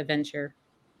adventure.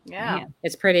 Yeah. Man,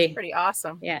 it's pretty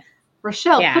awesome. Yeah.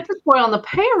 Rochelle, put this boy on the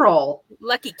payroll.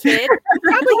 Lucky kid.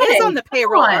 Probably is on the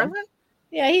payroll, Arla.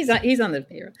 Yeah, he's on the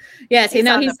payroll. Yes, he's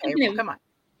taking it. Come on.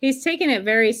 He's taking it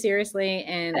very seriously,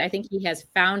 and I think he has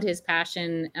found his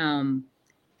passion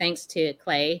thanks to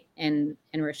Clay and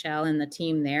Rochelle and the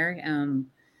team there,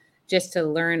 just to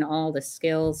learn all the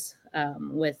skills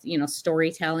with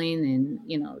storytelling and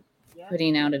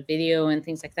putting out a video and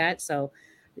things like that. So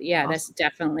yeah, awesome. That's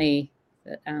definitely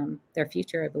their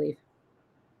future, I believe.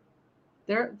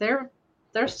 Their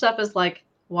stuff is like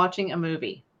watching a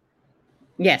movie.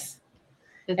 Yes.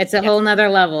 It's a whole nother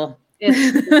level.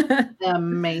 It's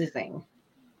amazing.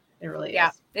 It really is. Yeah,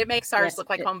 it makes ours look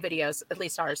like home videos, at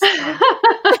least ours. Which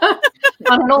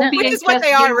is what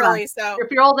they are, really. So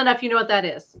if you're old enough, you know what that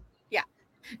is. Yeah.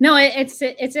 No, it's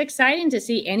exciting to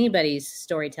see anybody's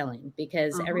storytelling,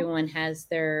 because everyone has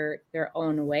their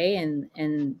own way, and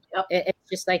it's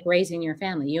just like raising your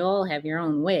family. You all have your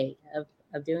own way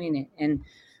of doing it, and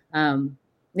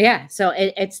so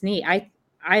it's neat.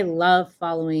 I love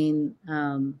following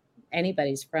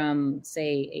anybody's, from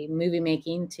say a movie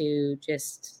making to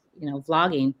just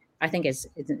vlogging. I think it's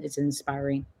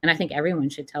inspiring, and I think everyone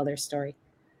should tell their story,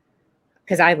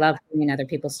 because I love hearing other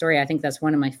people's story. I think that's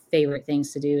one of my favorite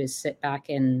things to do, is sit back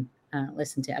and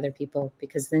listen to other people,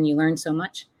 because then you learn so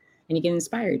much and you get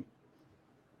inspired.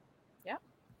 Yeah.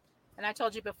 And I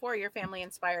told you before, your family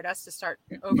inspired us to start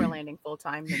overlanding full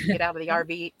time and get out of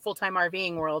the full-time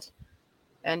RVing world.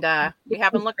 And we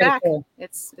haven't looked back. Cool.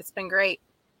 It's been great.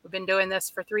 We've been doing this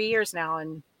for 3 years now,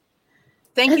 and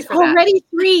Thank you It's for that. already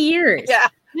 3 years. Yeah,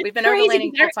 we've been Crazy.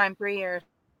 overlanding full time 3 years.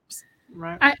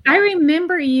 Right. I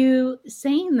remember you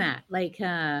saying that, like,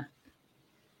 and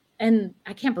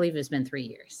I can't believe it's been 3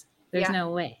 years. There's Yeah.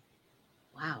 no way.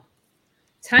 Wow.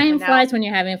 Time And now- flies when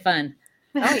you're having fun.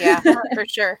 Oh yeah, for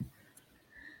sure.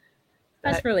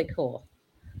 That's But- really cool.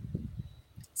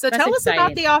 So That's tell us about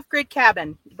exciting. the off-grid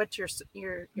cabin. What's your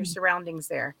surroundings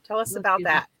there? Tell us Let's about do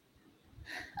that.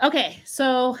 Okay,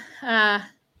 so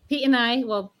Pete and I,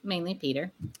 well, mainly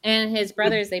Peter and his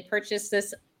brothers, they purchased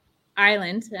this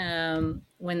island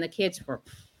when the kids were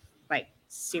like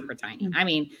super tiny. I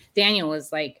mean, Daniel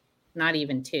was like not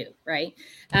even 2, right?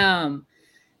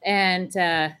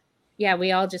 Yeah,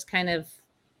 we all just kind of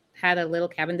had a little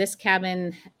cabin. This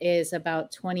cabin is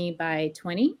about 20 by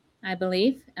 20, I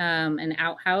believe. An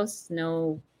outhouse,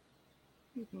 no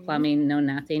Mhm. plumbing, no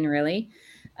nothing really.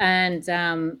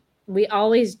 And we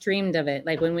always dreamed of it.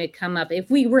 Like when we'd come up, if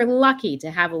we were lucky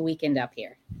to have a weekend up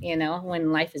here, you know,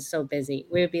 when life is so busy,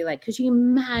 we would be like, could you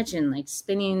imagine like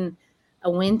spending a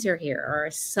winter here or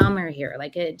a summer here,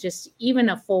 like it just even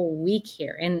a full week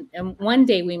here. And one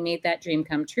day we made that dream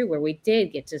come true where we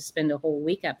did get to spend a whole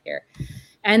week up here.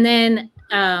 And then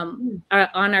on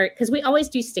our, because we always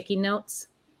do sticky notes.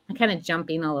 I'm kind of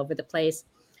jumping all over the place.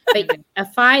 But a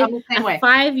 5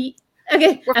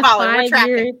 okay, We're following, we're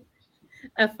tracking.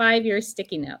 A 5-year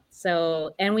sticky note.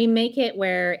 So, and we make it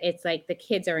where it's like the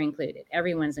kids are included,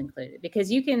 everyone's included,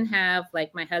 because you can have,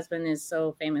 like my husband is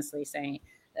so famously saying,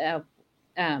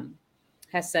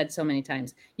 has said so many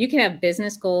times, you can have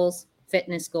business goals,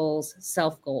 fitness goals,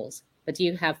 self goals, but do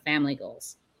you have family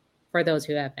goals for those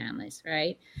who have families,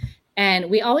 right? And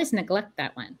we always neglect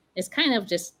that one. It's kind of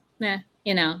just,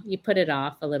 you know, you put it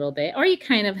off a little bit, or you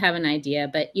kind of have an idea,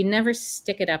 but you never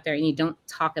stick it up there and you don't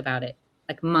talk about it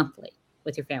like monthly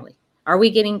with your family. Are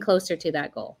we getting closer to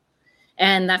that goal?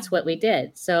 And that's what we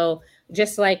did. So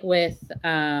just like with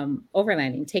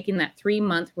overlanding, taking that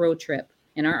 3-month road trip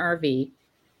in our RV,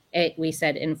 we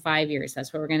said in 5 years,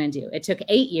 that's what we're going to do. It took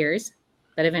 8 years,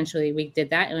 but eventually we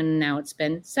did that. And now it's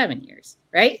been 7 years,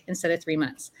 right? Instead of 3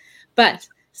 months. But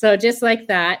so just like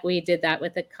that, we did that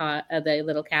with the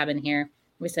little cabin here.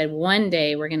 We said one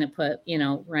day we're going to put, you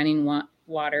know, running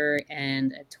water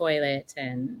and a toilet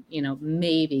and, you know,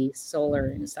 maybe solar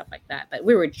and stuff like that. But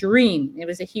we were dreaming. It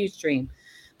was a huge dream.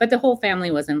 But the whole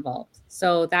family was involved.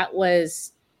 So that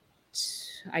was,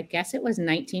 I guess it was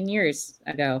 19 years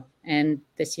ago. And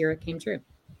this year it came true.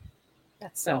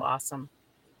 That's so awesome.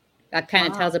 That kind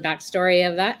of tells a backstory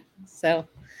of that. So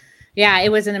yeah,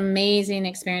 it was an amazing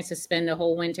experience to spend a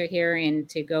whole winter here and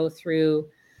to go through,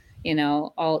 you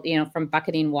know, all, you know, from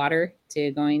bucketing water to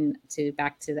going to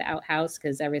back to the outhouse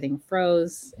because everything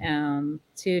froze,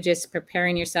 to just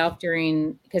preparing yourself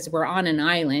during, because we're on an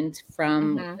island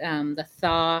from the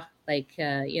thaw, like,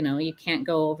 you know, you can't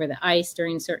go over the ice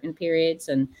during certain periods.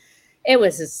 And it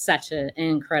was just such an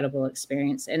incredible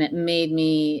experience. And it made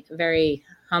me very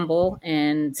humble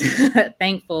and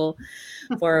thankful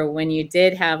for when you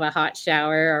did have a hot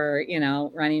shower or, you know,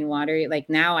 running water. Like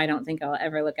now I don't think I'll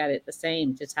ever look at it the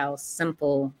same, just how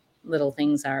simple little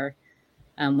things are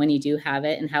when you do have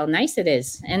it and how nice it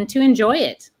is, and to enjoy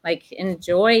it, like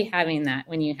enjoy having that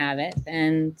when you have it,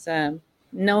 and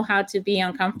know how to be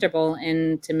uncomfortable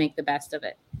and to make the best of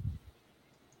it.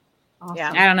 Awesome.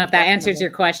 Yeah. I don't know if that answers your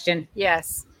question.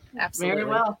 Yes, absolutely. Very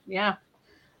well. Yeah.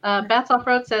 Bats Off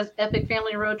Road says epic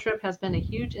family road trip has been a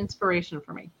huge inspiration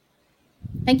for me.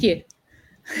 Thank you.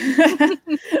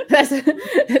 that's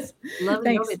Love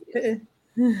thanks.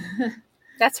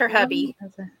 That's her hubby.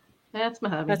 That's my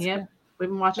hubby. That's Yep. cool. We've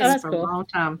been watching this for a long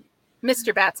time.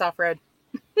 Mr. Bats Off Road.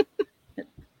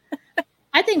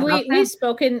 I think we've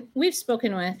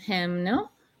spoken with him, no?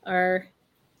 Or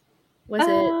was it?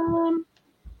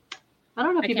 I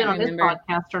don't know if you've been on his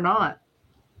podcast or not,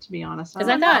 to be honest. Because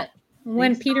I thought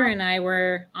when Peter and I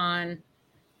were on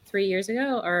 3 years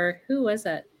ago, or who was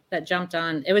that jumped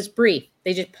on? It was brief.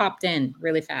 They just popped in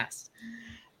really fast.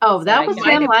 Oh, so that was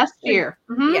him last year.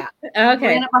 Mm-hmm. Yeah. Okay.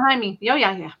 Ran up behind me. Oh,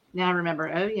 yeah. Now I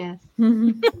remember. Oh, yes.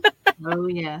 Oh,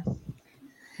 yes.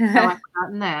 How I've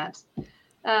forgotten that.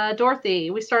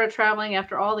 Dorothy, we started traveling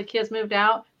after all the kids moved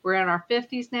out. We're in our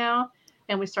 50s now,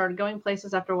 and we started going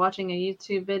places after watching a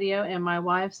YouTube video, and my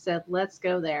wife said, let's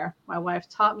go there. My wife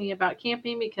taught me about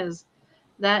camping because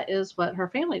that is what her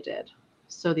family did.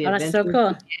 So the adventure so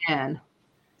cool. began.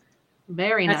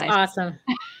 Very nice. That's awesome.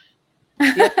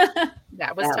 Yep.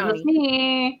 That was Tony. Was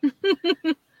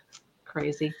me.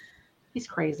 Crazy. He's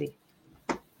crazy.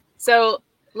 So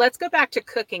let's go back to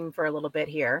cooking for a little bit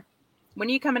here. When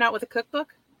are you coming out with a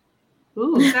cookbook?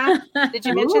 Ooh. Did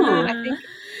you mention that? I think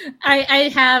I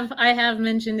have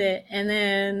mentioned it, and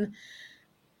then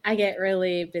I get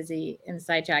really busy and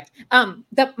sidetracked.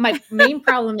 My main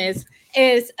problem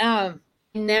is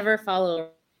never follow.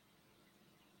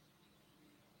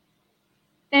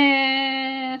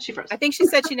 And she froze. I think she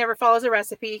said she never follows a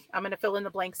recipe. I'm going to fill in the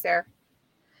blanks there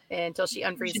until she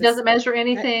unfreezes. She doesn't measure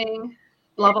anything.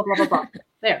 Blah blah blah blah blah.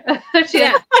 There.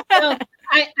 Yeah. So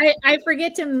I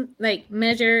forget to like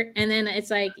measure, and then it's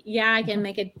like, yeah, I can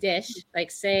make a dish,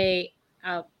 like say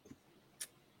a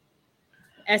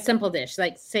simple dish,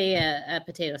 like say a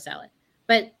potato salad.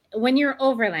 But when you're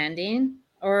overlanding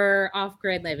or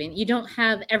off-grid living, you don't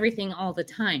have everything all the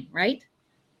time, right?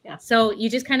 Yeah. So you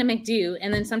just kind of make do,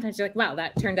 and then sometimes you're like, wow,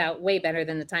 that turned out way better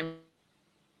than the time.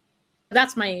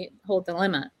 That's my whole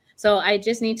dilemma. So I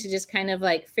just need to just kind of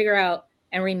like figure out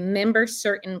and remember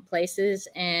certain places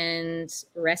and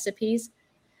recipes,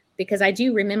 because I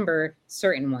do remember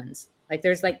certain ones. Like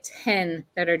there's like 10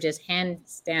 that are just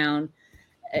hands down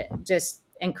just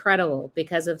incredible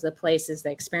because of the places,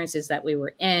 the experiences that we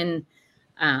were in,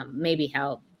 maybe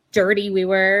how dirty we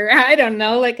were. I don't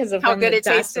know, like because of how good the it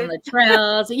dust tasted on the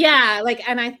trails. Yeah, like,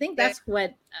 and I think that's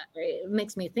what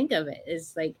makes me think of it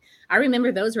is like I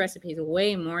remember those recipes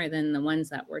way more than the ones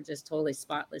that were just totally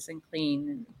spotless and clean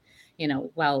and, you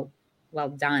know, well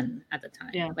done at the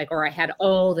time. Yeah. Like, or I had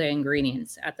all the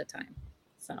ingredients at the time.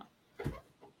 So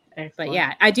Excellent. but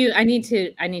yeah, I need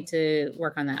to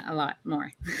work on that a lot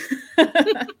more.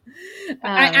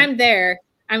 I'm there.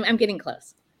 I'm getting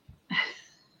close.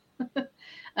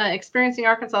 Experiencing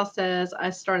Arkansas says, I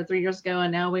started 3 years ago,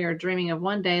 and now we are dreaming of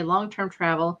one day long-term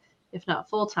travel, if not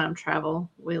full-time travel.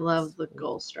 We love the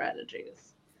goal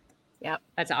strategies. Yep,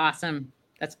 that's awesome.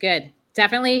 That's good.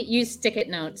 Definitely use stick-it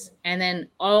notes, and then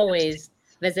always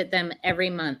visit them every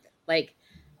month. Like,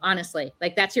 honestly,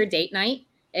 like that's your date night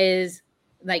is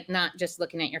like not just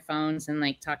looking at your phones and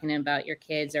like talking about your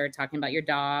kids or talking about your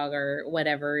dog or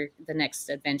whatever the next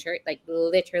adventure. Like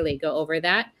literally go over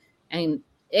that, and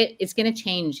it's going to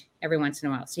change every once in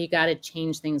a while. So you got to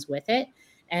change things with it,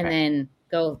 and then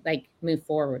go like move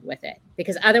forward with it,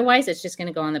 because otherwise it's just going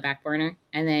to go on the back burner,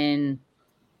 and then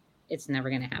it's never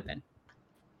going to happen.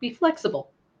 Be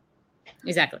flexible.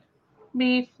 Exactly.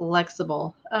 Be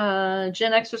flexible.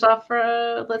 Gen Xers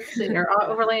offer, let's see here,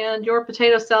 Overland. Your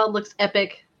potato salad looks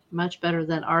epic. Much better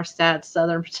than our sad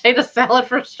Southern potato salad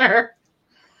for sure.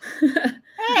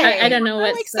 Hey, I don't know what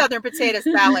I like Southern potato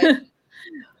salad.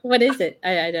 What is it?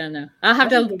 I don't know. I'll have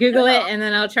to Google it, and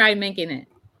then I'll try making it.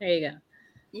 There you go.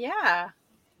 Yeah.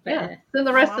 But, yeah. Then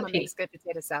the my recipe. mama makes good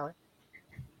potato salad.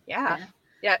 Yeah.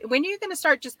 When are you going to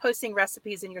start just posting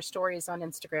recipes in your stories on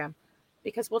Instagram?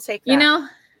 Because we'll take that. You know,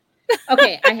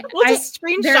 okay. We'll just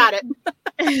screenshot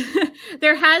it.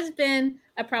 There has been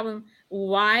a problem.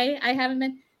 Why I haven't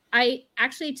been. I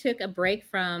actually took a break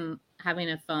from having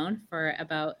a phone for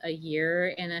about a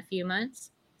year and a few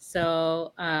months.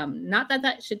 So not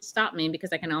that should stop me,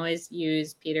 because I can always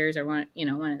use Peter's or one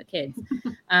of the kids.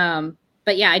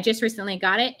 But yeah, I just recently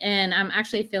got it, and I'm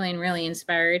actually feeling really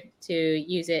inspired to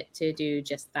use it to do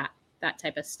just that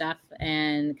type of stuff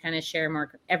and kind of share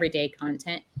more everyday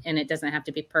content. And it doesn't have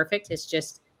to be perfect. It's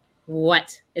just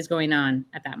what is going on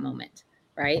at that moment.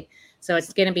 Right. So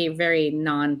it's going to be very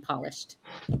non-polished.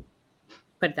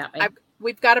 Put it that way.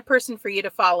 We've got a person for you to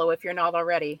follow if you're not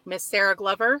already. Miss Sarah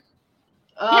Glover.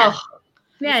 Oh,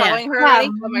 yeah. Following her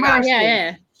already? Oh my gosh.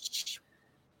 Yeah.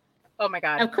 Oh my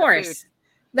God. Of course.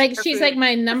 Like she's like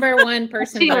my number one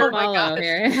person to follow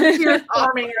here. You're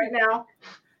farming right now.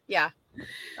 Yeah.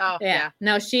 Oh yeah.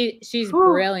 No, she's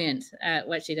brilliant at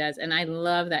what she does, and I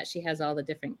love that she has all the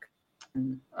different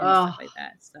and stuff like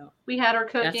that. So we had her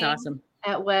cooking. That's awesome.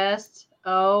 At West.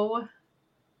 Oh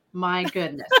my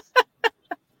goodness.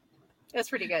 That's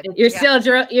pretty good. You're still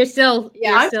like kind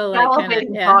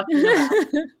of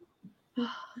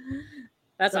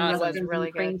That's awesome. That was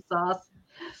really good. Sauce.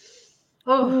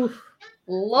 Oh,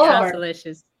 Lord. Sounds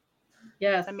delicious.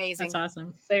 Yes. Amazing. That's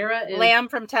awesome. Sarah is lamb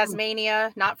from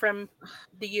Tasmania, not from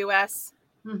the U.S.,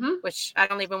 mm-hmm. which I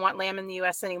don't even want lamb in the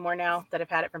U.S. anymore now that I've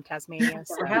had it from Tasmania.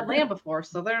 So. I had lamb before,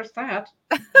 so there's that.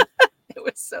 It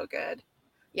was so good.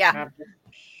 Yeah.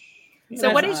 So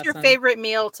That's what is your favorite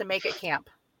meal to make at camp?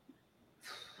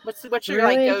 What's your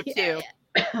like go-to?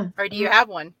 Or do you have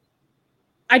one?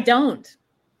 I don't.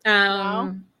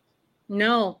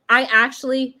 No, I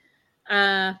actually,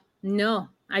 no,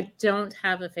 I don't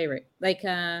have a favorite. Like,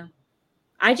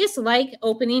 I just like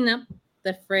opening up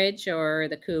the fridge or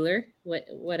the cooler,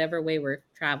 whatever way we're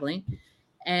traveling,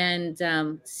 and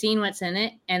seeing what's in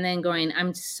it, and then going,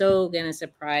 I'm so gonna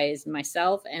surprise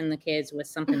myself and the kids with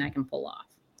something I can pull off,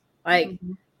 like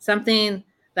something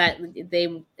that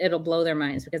it'll blow their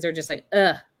minds because they're just like,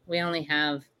 ugh, we only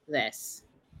have this.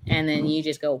 And then you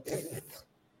just go,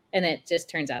 and it just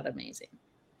turns out amazing.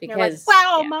 Because like,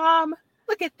 wow, Mom,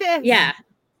 look at this. Yeah.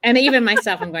 And even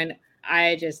myself, I'm going,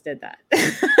 I just did that.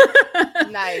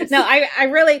 Nice. No, I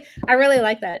really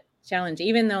like that challenge,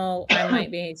 even though I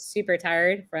might be super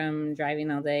tired from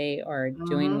driving all day or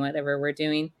doing whatever we're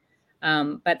doing.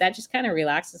 But that just kind of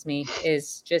relaxes me,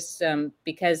 is just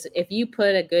because if you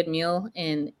put a good meal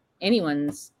in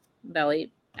anyone's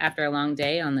belly after a long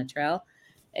day on the trail,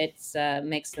 it's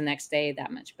makes the next day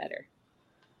that much better.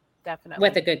 Definitely.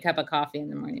 With a good cup of coffee in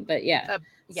the morning. But yeah.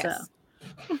 Yes.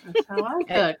 So. That's how I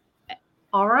cook.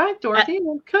 All right, Dorothy,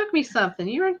 cook me something.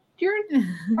 Aren't you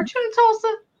in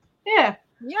Tulsa? Yeah.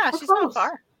 Yeah, she's not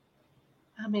far.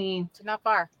 I mean, she's not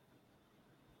far.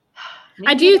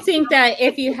 I do think that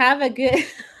if you have a good,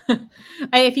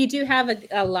 if you do have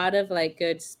a lot of like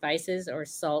good spices or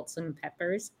salts and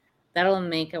peppers, that'll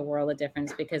make a world of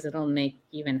difference because it'll make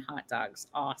even hot dogs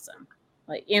awesome.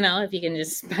 Like, if you can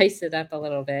just spice it up a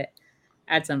little bit,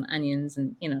 add some onions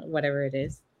and, whatever it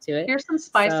is to it. Here's some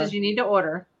spices you need to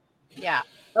order. Yeah.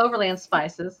 Overland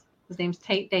Spices. His name's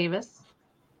Tate Davis.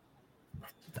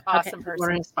 It's awesome person.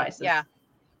 Ordering spices. Yeah.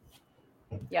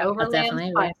 Yeah.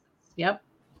 Overland Spices. Yep.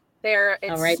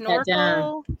 It's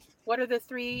Snorkel. What are the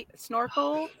three?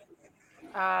 Snorkel,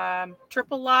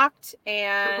 Triple Locked,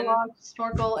 and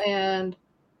Snorkel, and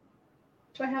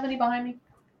do I have any behind me?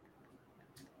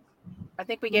 I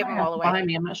think we gave them all away. Behind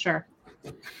me, I'm not sure.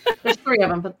 There's 3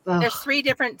 of them, but there's 3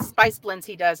 different spice blends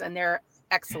he does, and they're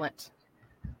excellent.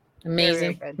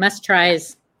 Amazing. Must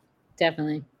tries.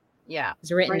 Definitely. Yeah.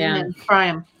 It's written down. Try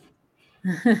them.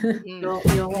 You'll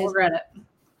regret it.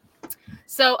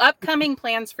 So upcoming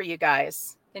plans for you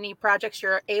guys. Any projects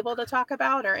you're able to talk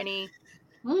about, or any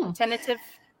tentative?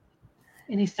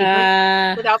 Any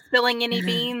secrets? Without spilling any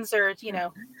beans, or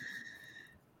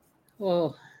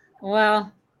Oh,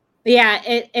 well, yeah,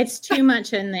 it's too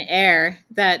much in the air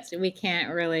that we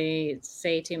can't really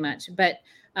say too much. But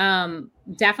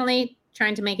definitely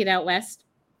trying to make it out west,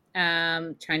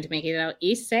 trying to make it out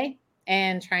east, say,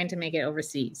 and trying to make it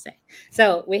overseas, say.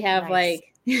 So we have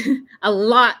like a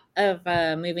lot of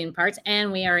moving parts,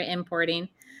 and we are importing.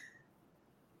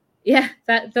 Yeah,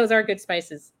 those are good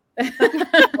spices. Yes,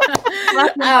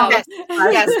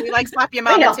 we like slap your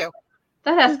mama too.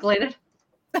 That escalated.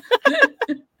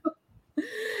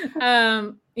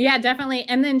 Yeah, definitely.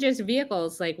 And then just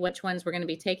vehicles, like which ones we're going to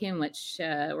be taking, which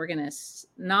we're going to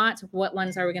not, what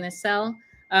ones are we going to sell.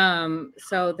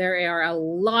 So there are a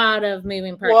lot of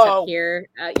moving parts up here.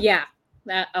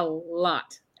 A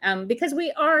lot. Because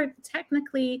we are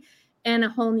technically in a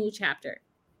whole new chapter.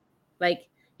 Like,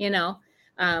 kids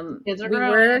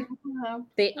are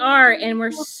they are, and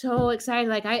we're so excited.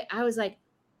 Like I was like,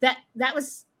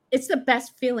 it's the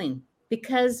best feeling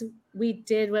because we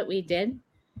did what we did.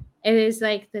 It is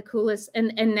like the coolest.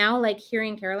 And now, like,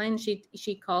 hearing Caroline,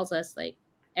 she calls us like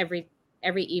every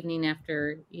evening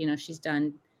after, she's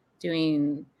done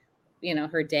doing,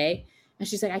 her day. And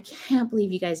she's like, I can't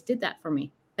believe you guys did that for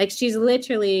me. Like, she's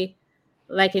literally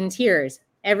like in tears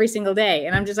every single day.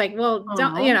 And I'm just like, well,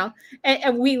 don't,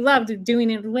 and we loved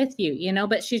doing it with you,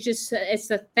 but she's just, it's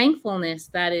the thankfulness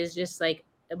that is just like,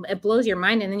 it blows your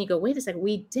mind. And then you go, wait a second,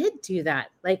 we did do that.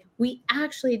 Like, we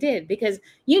actually did, because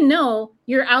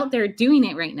you're out there doing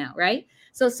it right now. Right.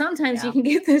 So sometimes you can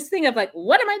get this thing of like,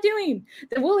 what am I doing?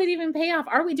 Will it even pay off?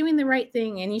 Are we doing the right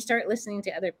thing? And you start listening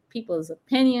to other people's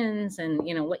opinions and,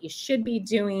 what you should be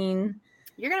doing.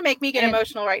 You're going to make me get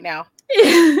emotional right now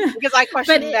because I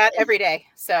question that every day.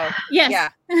 So yes. Yeah.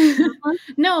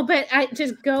 No, but I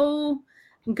just go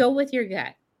with your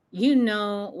gut.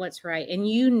 What's right. And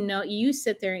you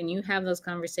sit there and you have those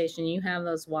conversations, you have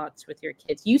those walks with your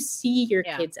kids. You see your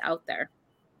kids out there,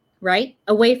 right?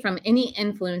 Away from any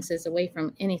influences, away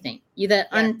from anything. You're the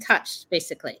untouched,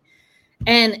 basically.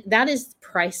 And that is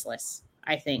priceless,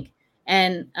 I think.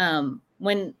 And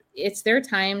when it's their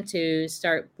time to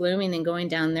start blooming and going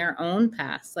down their own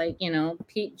paths, like,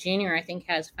 Pete Jr., I think,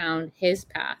 has found his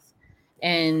path.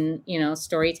 And,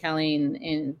 storytelling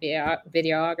and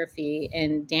videography.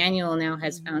 And Daniel now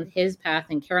has found his path,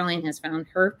 and Caroline has found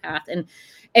her path. And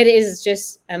it is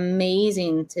just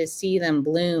amazing to see them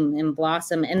bloom and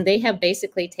blossom. And they have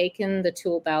basically taken the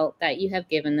tool belt that you have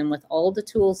given them with all the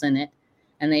tools in it,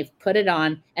 and they've put it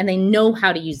on, and they know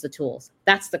how to use the tools.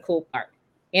 That's the cool part,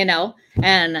 And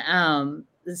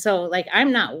so like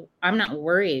I'm not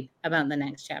worried about the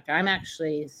next chapter. I'm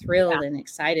actually thrilled and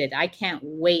excited. I can't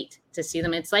wait to see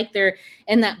them. It's like they're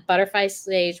in that butterfly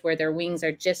stage where their wings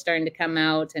are just starting to come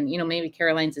out, and maybe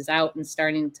Caroline's is out and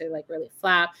starting to like really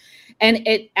flap. And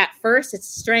at first it's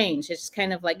strange. It's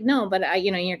kind of like, no, but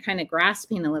you're kind of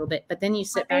grasping a little bit, but then you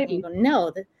sit back and you go,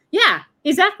 no, yeah,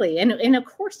 exactly. And of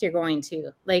course you're going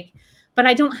to, like, but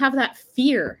I don't have that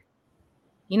fear.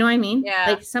 You know what I mean? Yeah.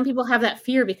 Like some people have that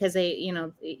fear because they,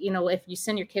 if you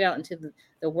send your kid out into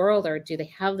the world, or do they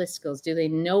have the skills? Do they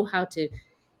know how to,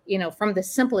 from the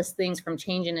simplest things, from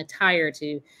changing a tire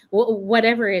to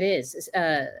whatever it is,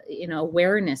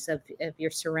 awareness of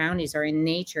your surroundings or in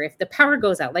nature. If the power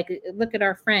goes out, like look at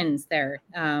our friends there.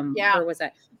 Where was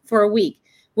that for a week?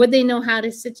 Would they know how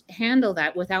to handle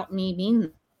that without me being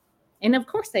there? And of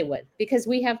course they would, because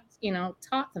we have,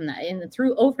 taught them that, and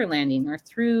through overlanding or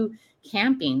through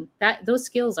camping, that those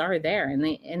skills are there, and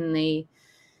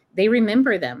they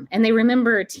remember them, and they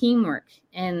remember teamwork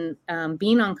and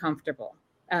being uncomfortable,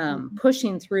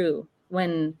 pushing through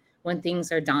when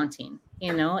things are daunting,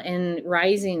 and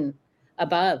rising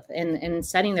above and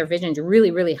setting their visions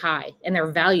really, really high, and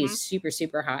their values super,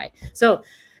 super high. So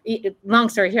long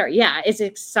story short, yeah, it's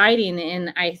exciting.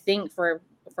 And I think for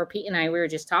Pete and I, we were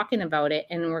just talking about it,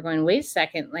 and we're going, wait a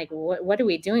second, like what are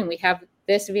we doing? We have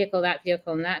this vehicle, that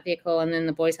vehicle, and that vehicle, and then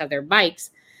the boys have their bikes,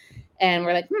 and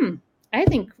we're like, I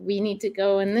think we need to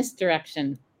go in this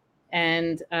direction.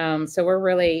 And so we're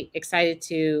really excited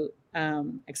to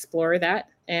explore that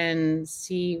and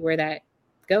see where that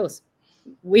goes.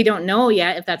 We don't know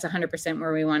yet if that's 100%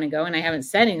 where we want to go, and I haven't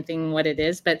said anything what it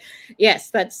is, but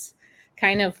yes, that's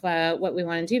kind of what we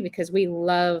want to do, because we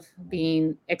love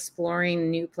exploring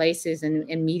new places and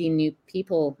meeting new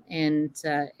people and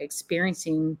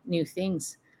experiencing new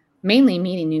things, mainly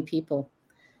meeting new people.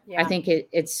 I think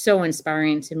it's so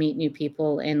inspiring to meet new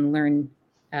people and learn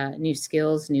new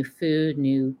skills, new food,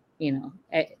 new,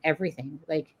 everything.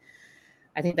 Like,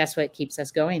 I think that's what keeps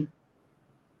us going.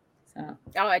 So.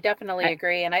 Oh, I definitely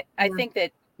agree. And I think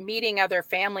that meeting other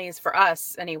families, for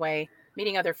us anyway,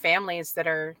 meeting other families that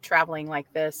are traveling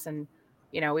like this. And,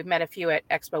 we've met a few at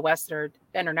Expo West that are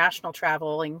international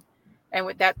traveling, and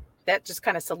with that just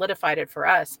kind of solidified it for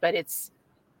us. But it's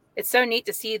so neat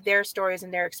to see their stories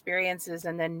and their experiences,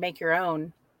 and then make your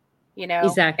own,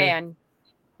 Exactly. And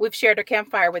we've shared a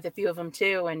campfire with a few of them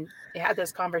too, and had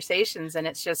those conversations, and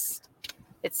it's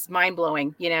mind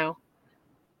blowing,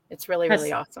 it's really,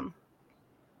 really awesome.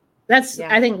 That's,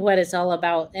 I think, what it's all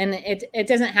about. And it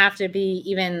doesn't have to be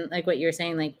even like what you're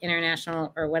saying, like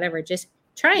international or whatever. Just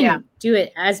try and do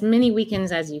it as many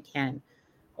weekends as you can.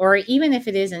 Or even if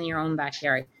it is in your own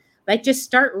backyard, like just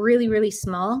start really, really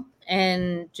small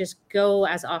and just go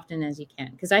as often as you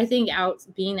can. Because I think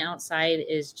being outside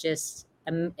is just,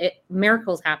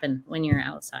 miracles happen when you're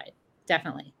outside.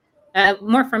 Definitely.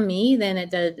 More from me than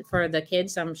it did for the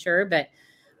kids, I'm sure. But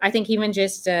I think even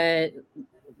just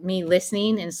me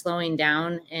listening and slowing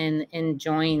down and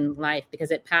enjoying life, because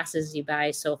it passes you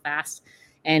by so fast,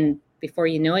 and before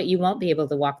you know it, you won't be able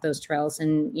to walk those trails,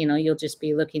 and you'll just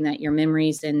be looking at your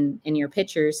memories and your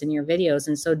pictures and your videos.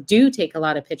 And so do take a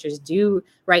lot of pictures, do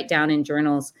write down in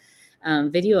journals,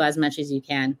 video as much as you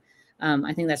can.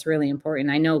 I think that's really important.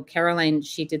 I know Caroline,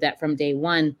 she did that from day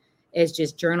one, is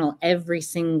just journal every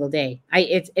single day.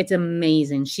 It's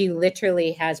amazing. She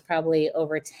literally has probably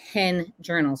over 10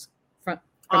 journals from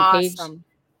page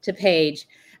to page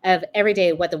of every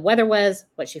day, what the weather was,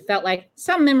 what she felt like.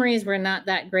 Some memories were not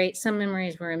that great. Some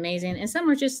memories were amazing. And some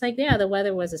were just like, yeah, the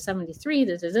weather was a 73.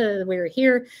 We were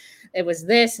here. It was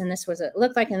this, and this was what it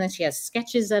looked like. And then she has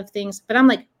sketches of things. But I'm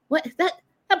like, what?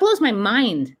 That blows my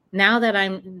mind now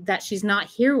that she's not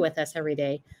here with us every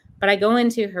day. But I go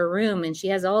into her room, and she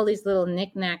has all these little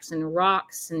knickknacks and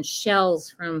rocks and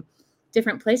shells from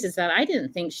different places that I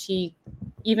didn't think she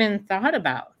even thought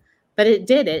about. But it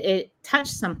did. It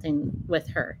touched something with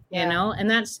her, and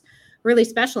that's really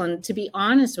special. And to be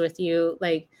honest with you,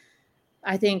 like,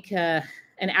 I think an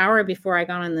hour before I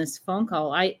got on this phone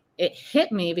call, it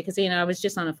hit me, because, I was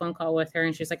just on a phone call with her,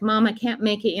 and she was like, Mom, I can't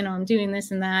make it. I'm doing this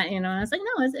and that, and I was like,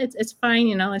 no, it's fine.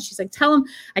 And she's like, tell him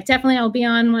I'll be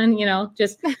on one,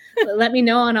 just let me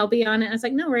know and I'll be on it. I was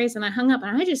like, no worries. And I hung up,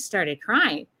 and I just started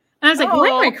crying. And I was like, why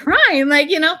am I crying?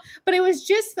 Like, but it was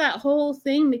just that whole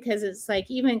thing, because it's like,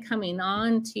 even coming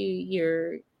on to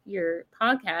your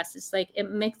podcast, it's like, it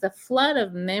makes the flood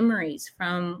of memories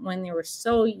from when they were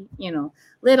so,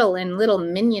 little, in little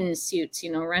minion suits,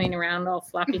 running around all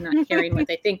floppy, not caring what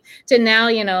they think, to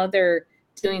now, they're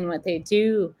doing what they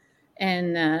do.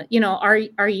 And, our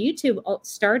YouTube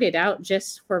started out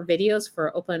just for videos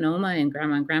for Opa and Oma and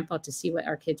Grandma and Grandpa to see what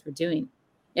our kids were doing.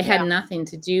 It had nothing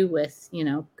to do with,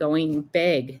 going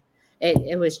big.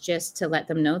 It was just to let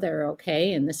them know they're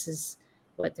okay. And this is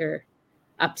what they're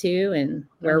up to and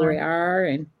where we are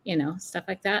and, stuff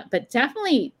like that. But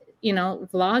definitely,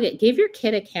 vlog it. Give your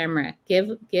kid a camera.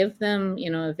 Give them,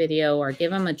 a video or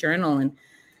give them a journal, and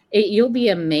you'll be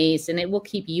amazed, and it will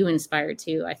keep you inspired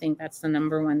too. I think that's the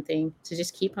number one thing, to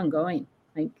just keep on going.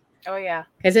 Oh yeah.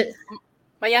 Because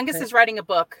my youngest is writing a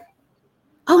book.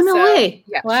 Oh, no way.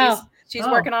 Yeah. Wow. She's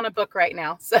working on a book right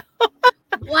now. So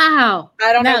wow.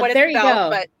 I don't know what it's there you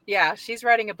about, go. but yeah, she's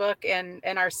writing a book, and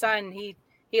our son, we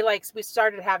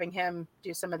started having him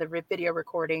do some of the video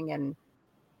recording, and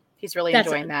he's really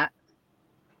enjoying that.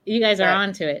 You guys are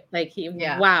onto it.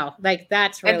 Wow.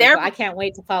 That's really cool. I can't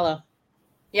wait to follow.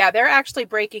 Yeah, they're actually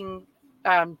breaking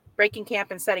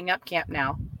camp and setting up camp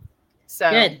now. So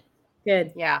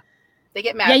good. Yeah, they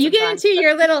get mad. Yeah, you get into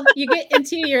your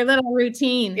little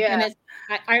routine. Yeah, and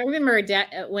I remember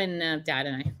when Dad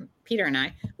and I, Peter and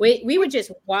I, we would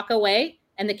just walk away,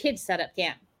 and the kids set up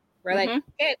camp. We're like,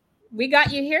 okay, we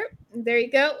got you here. There you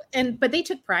go. But they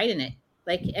took pride in it.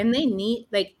 And they need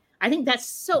I think that's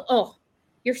so. Oh,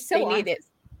 you're so. They need it.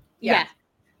 Yeah.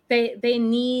 They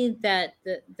need that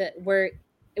where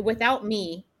without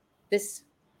me this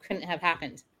couldn't have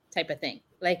happened type of thing,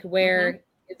 where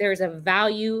there's a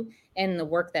value in the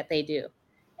work that they do,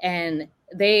 and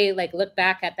they look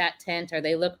back at that tent, or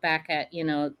they look back at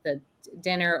the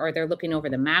dinner, or they're looking over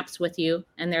the maps with you,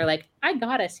 and they're like, I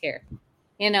got us here,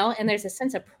 and there's a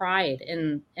sense of pride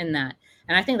in that,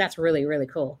 and I think that's really, really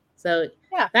cool. So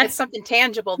that's something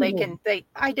tangible.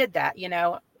 I did that,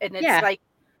 and it's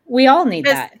we all need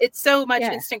that. It's so much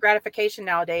instant gratification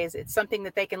nowadays. It's something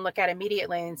that they can look at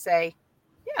immediately and say,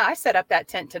 yeah, I set up that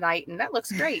tent tonight and that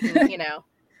looks great. And,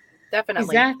 definitely.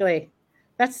 Exactly.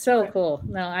 That's so cool.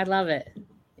 No, I love it.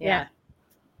 Yeah.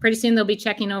 Pretty soon they'll be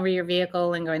checking over your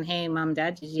vehicle and going, hey, Mom,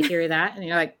 Dad, did you hear that? And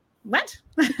you're like, what?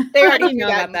 They already know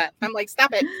about that. I'm like,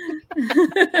 stop it.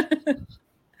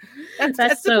 That's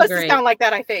so supposed great. To sound like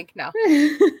that, I think. No.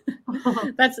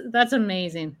 That's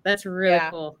amazing. That's really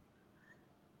cool.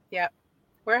 Yeah,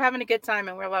 we're having a good time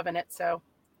and we're loving it. So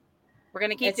we're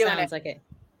going to keep doing it. Sounds like it.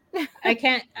 I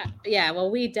can't. Well,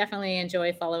 we definitely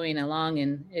enjoy following along,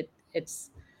 and it's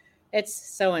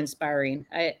so inspiring.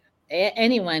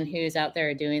 Anyone who's out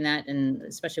there doing that, and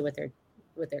especially with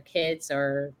their kids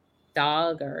or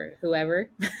dog or whoever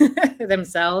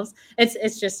themselves,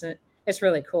 it's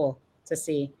really cool to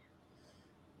see.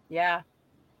 Yeah.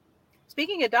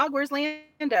 Speaking of dog, where's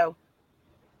Lando?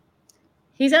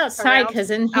 He's outside because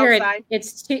in here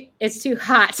it's too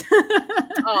hot.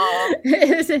 Oh,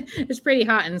 it's pretty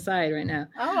hot inside right now.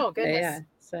 Oh goodness!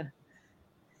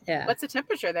 Yeah. What's the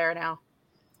temperature there now?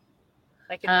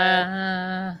 I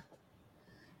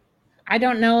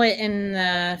don't know it in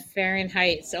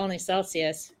Fahrenheit. It's only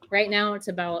Celsius. Right now it's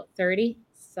about 30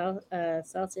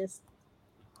 Celsius.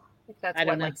 I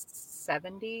think that's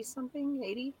 70 something,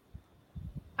 80.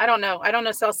 I don't know. I don't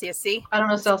know Celsius. See, I don't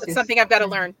know Celsius. It's something I've got to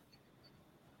learn.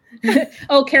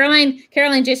 Oh, Caroline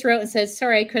just wrote and says,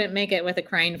 sorry, I couldn't make it, with a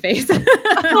crying face.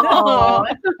 Oh,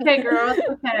 it's okay, girl. It's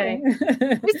okay.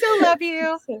 We still love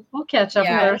you. We'll catch up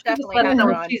with her. Just let us know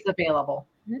when she's available.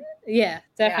 Yeah,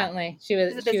 definitely. Yeah.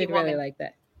 She would really like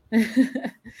that.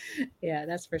 Yeah,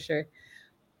 that's for sure.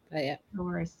 But yeah. No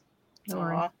worries.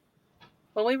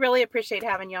 Well, we really appreciate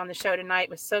having you on the show tonight. It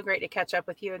was so great to catch up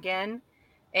with you again.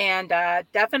 And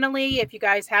definitely, if you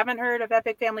guys haven't heard of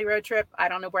Epic Family Road Trip, I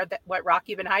don't know what rock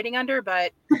you've been hiding under,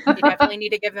 but you definitely need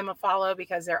to give them a follow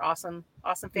because they're awesome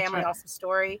family, awesome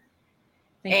story.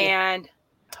 And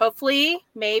hopefully,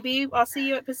 maybe I'll see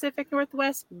you at Pacific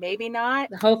Northwest. Maybe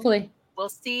not. Hopefully. We'll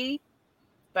see.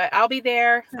 But I'll be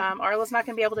there. Arla's not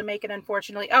going to be able to make it,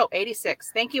 unfortunately. Oh,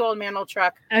 86. Thank you, Old Man Old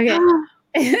Truck. Okay.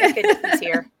 He's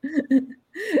here.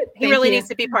 He really needs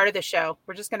to be part of the show.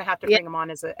 We're just going to have to bring him on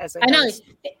as a I know.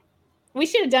 We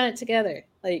should have done it together.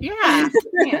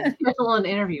 Schedule an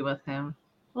interview with him.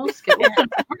 We're going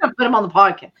to put him on the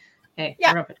podcast. Hey,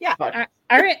 all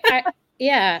right.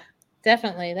 Yeah,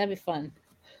 definitely. That'd be fun.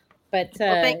 But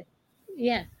it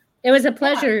was a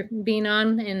pleasure being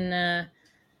on, and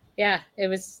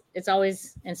it's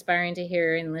always inspiring to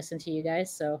hear and listen to you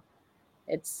guys. So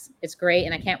it's great,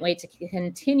 and I can't wait to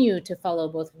continue to follow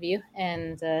both of you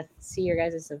and see your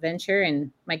guys' adventure.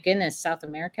 And my goodness, South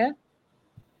America,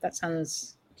 that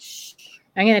sounds.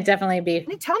 I'm gonna definitely be. I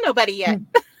didn't tell nobody yet.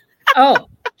 Oh,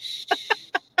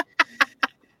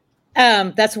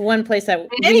 that's one place that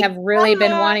we have really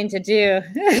been wanting to do.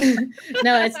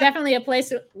 No, it's definitely a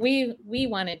place we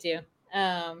want to do.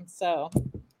 So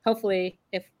hopefully,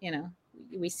 if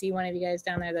we see one of you guys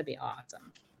down there, that'd be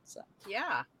awesome. So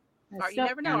yeah. Or you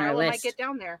never know. on our Arla might list. get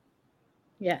down there.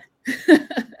 Yeah.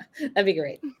 That'd be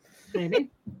great. Maybe.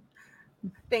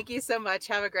 Thank you so much.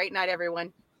 Have a great night,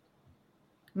 everyone.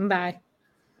 Bye.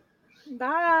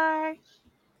 Bye.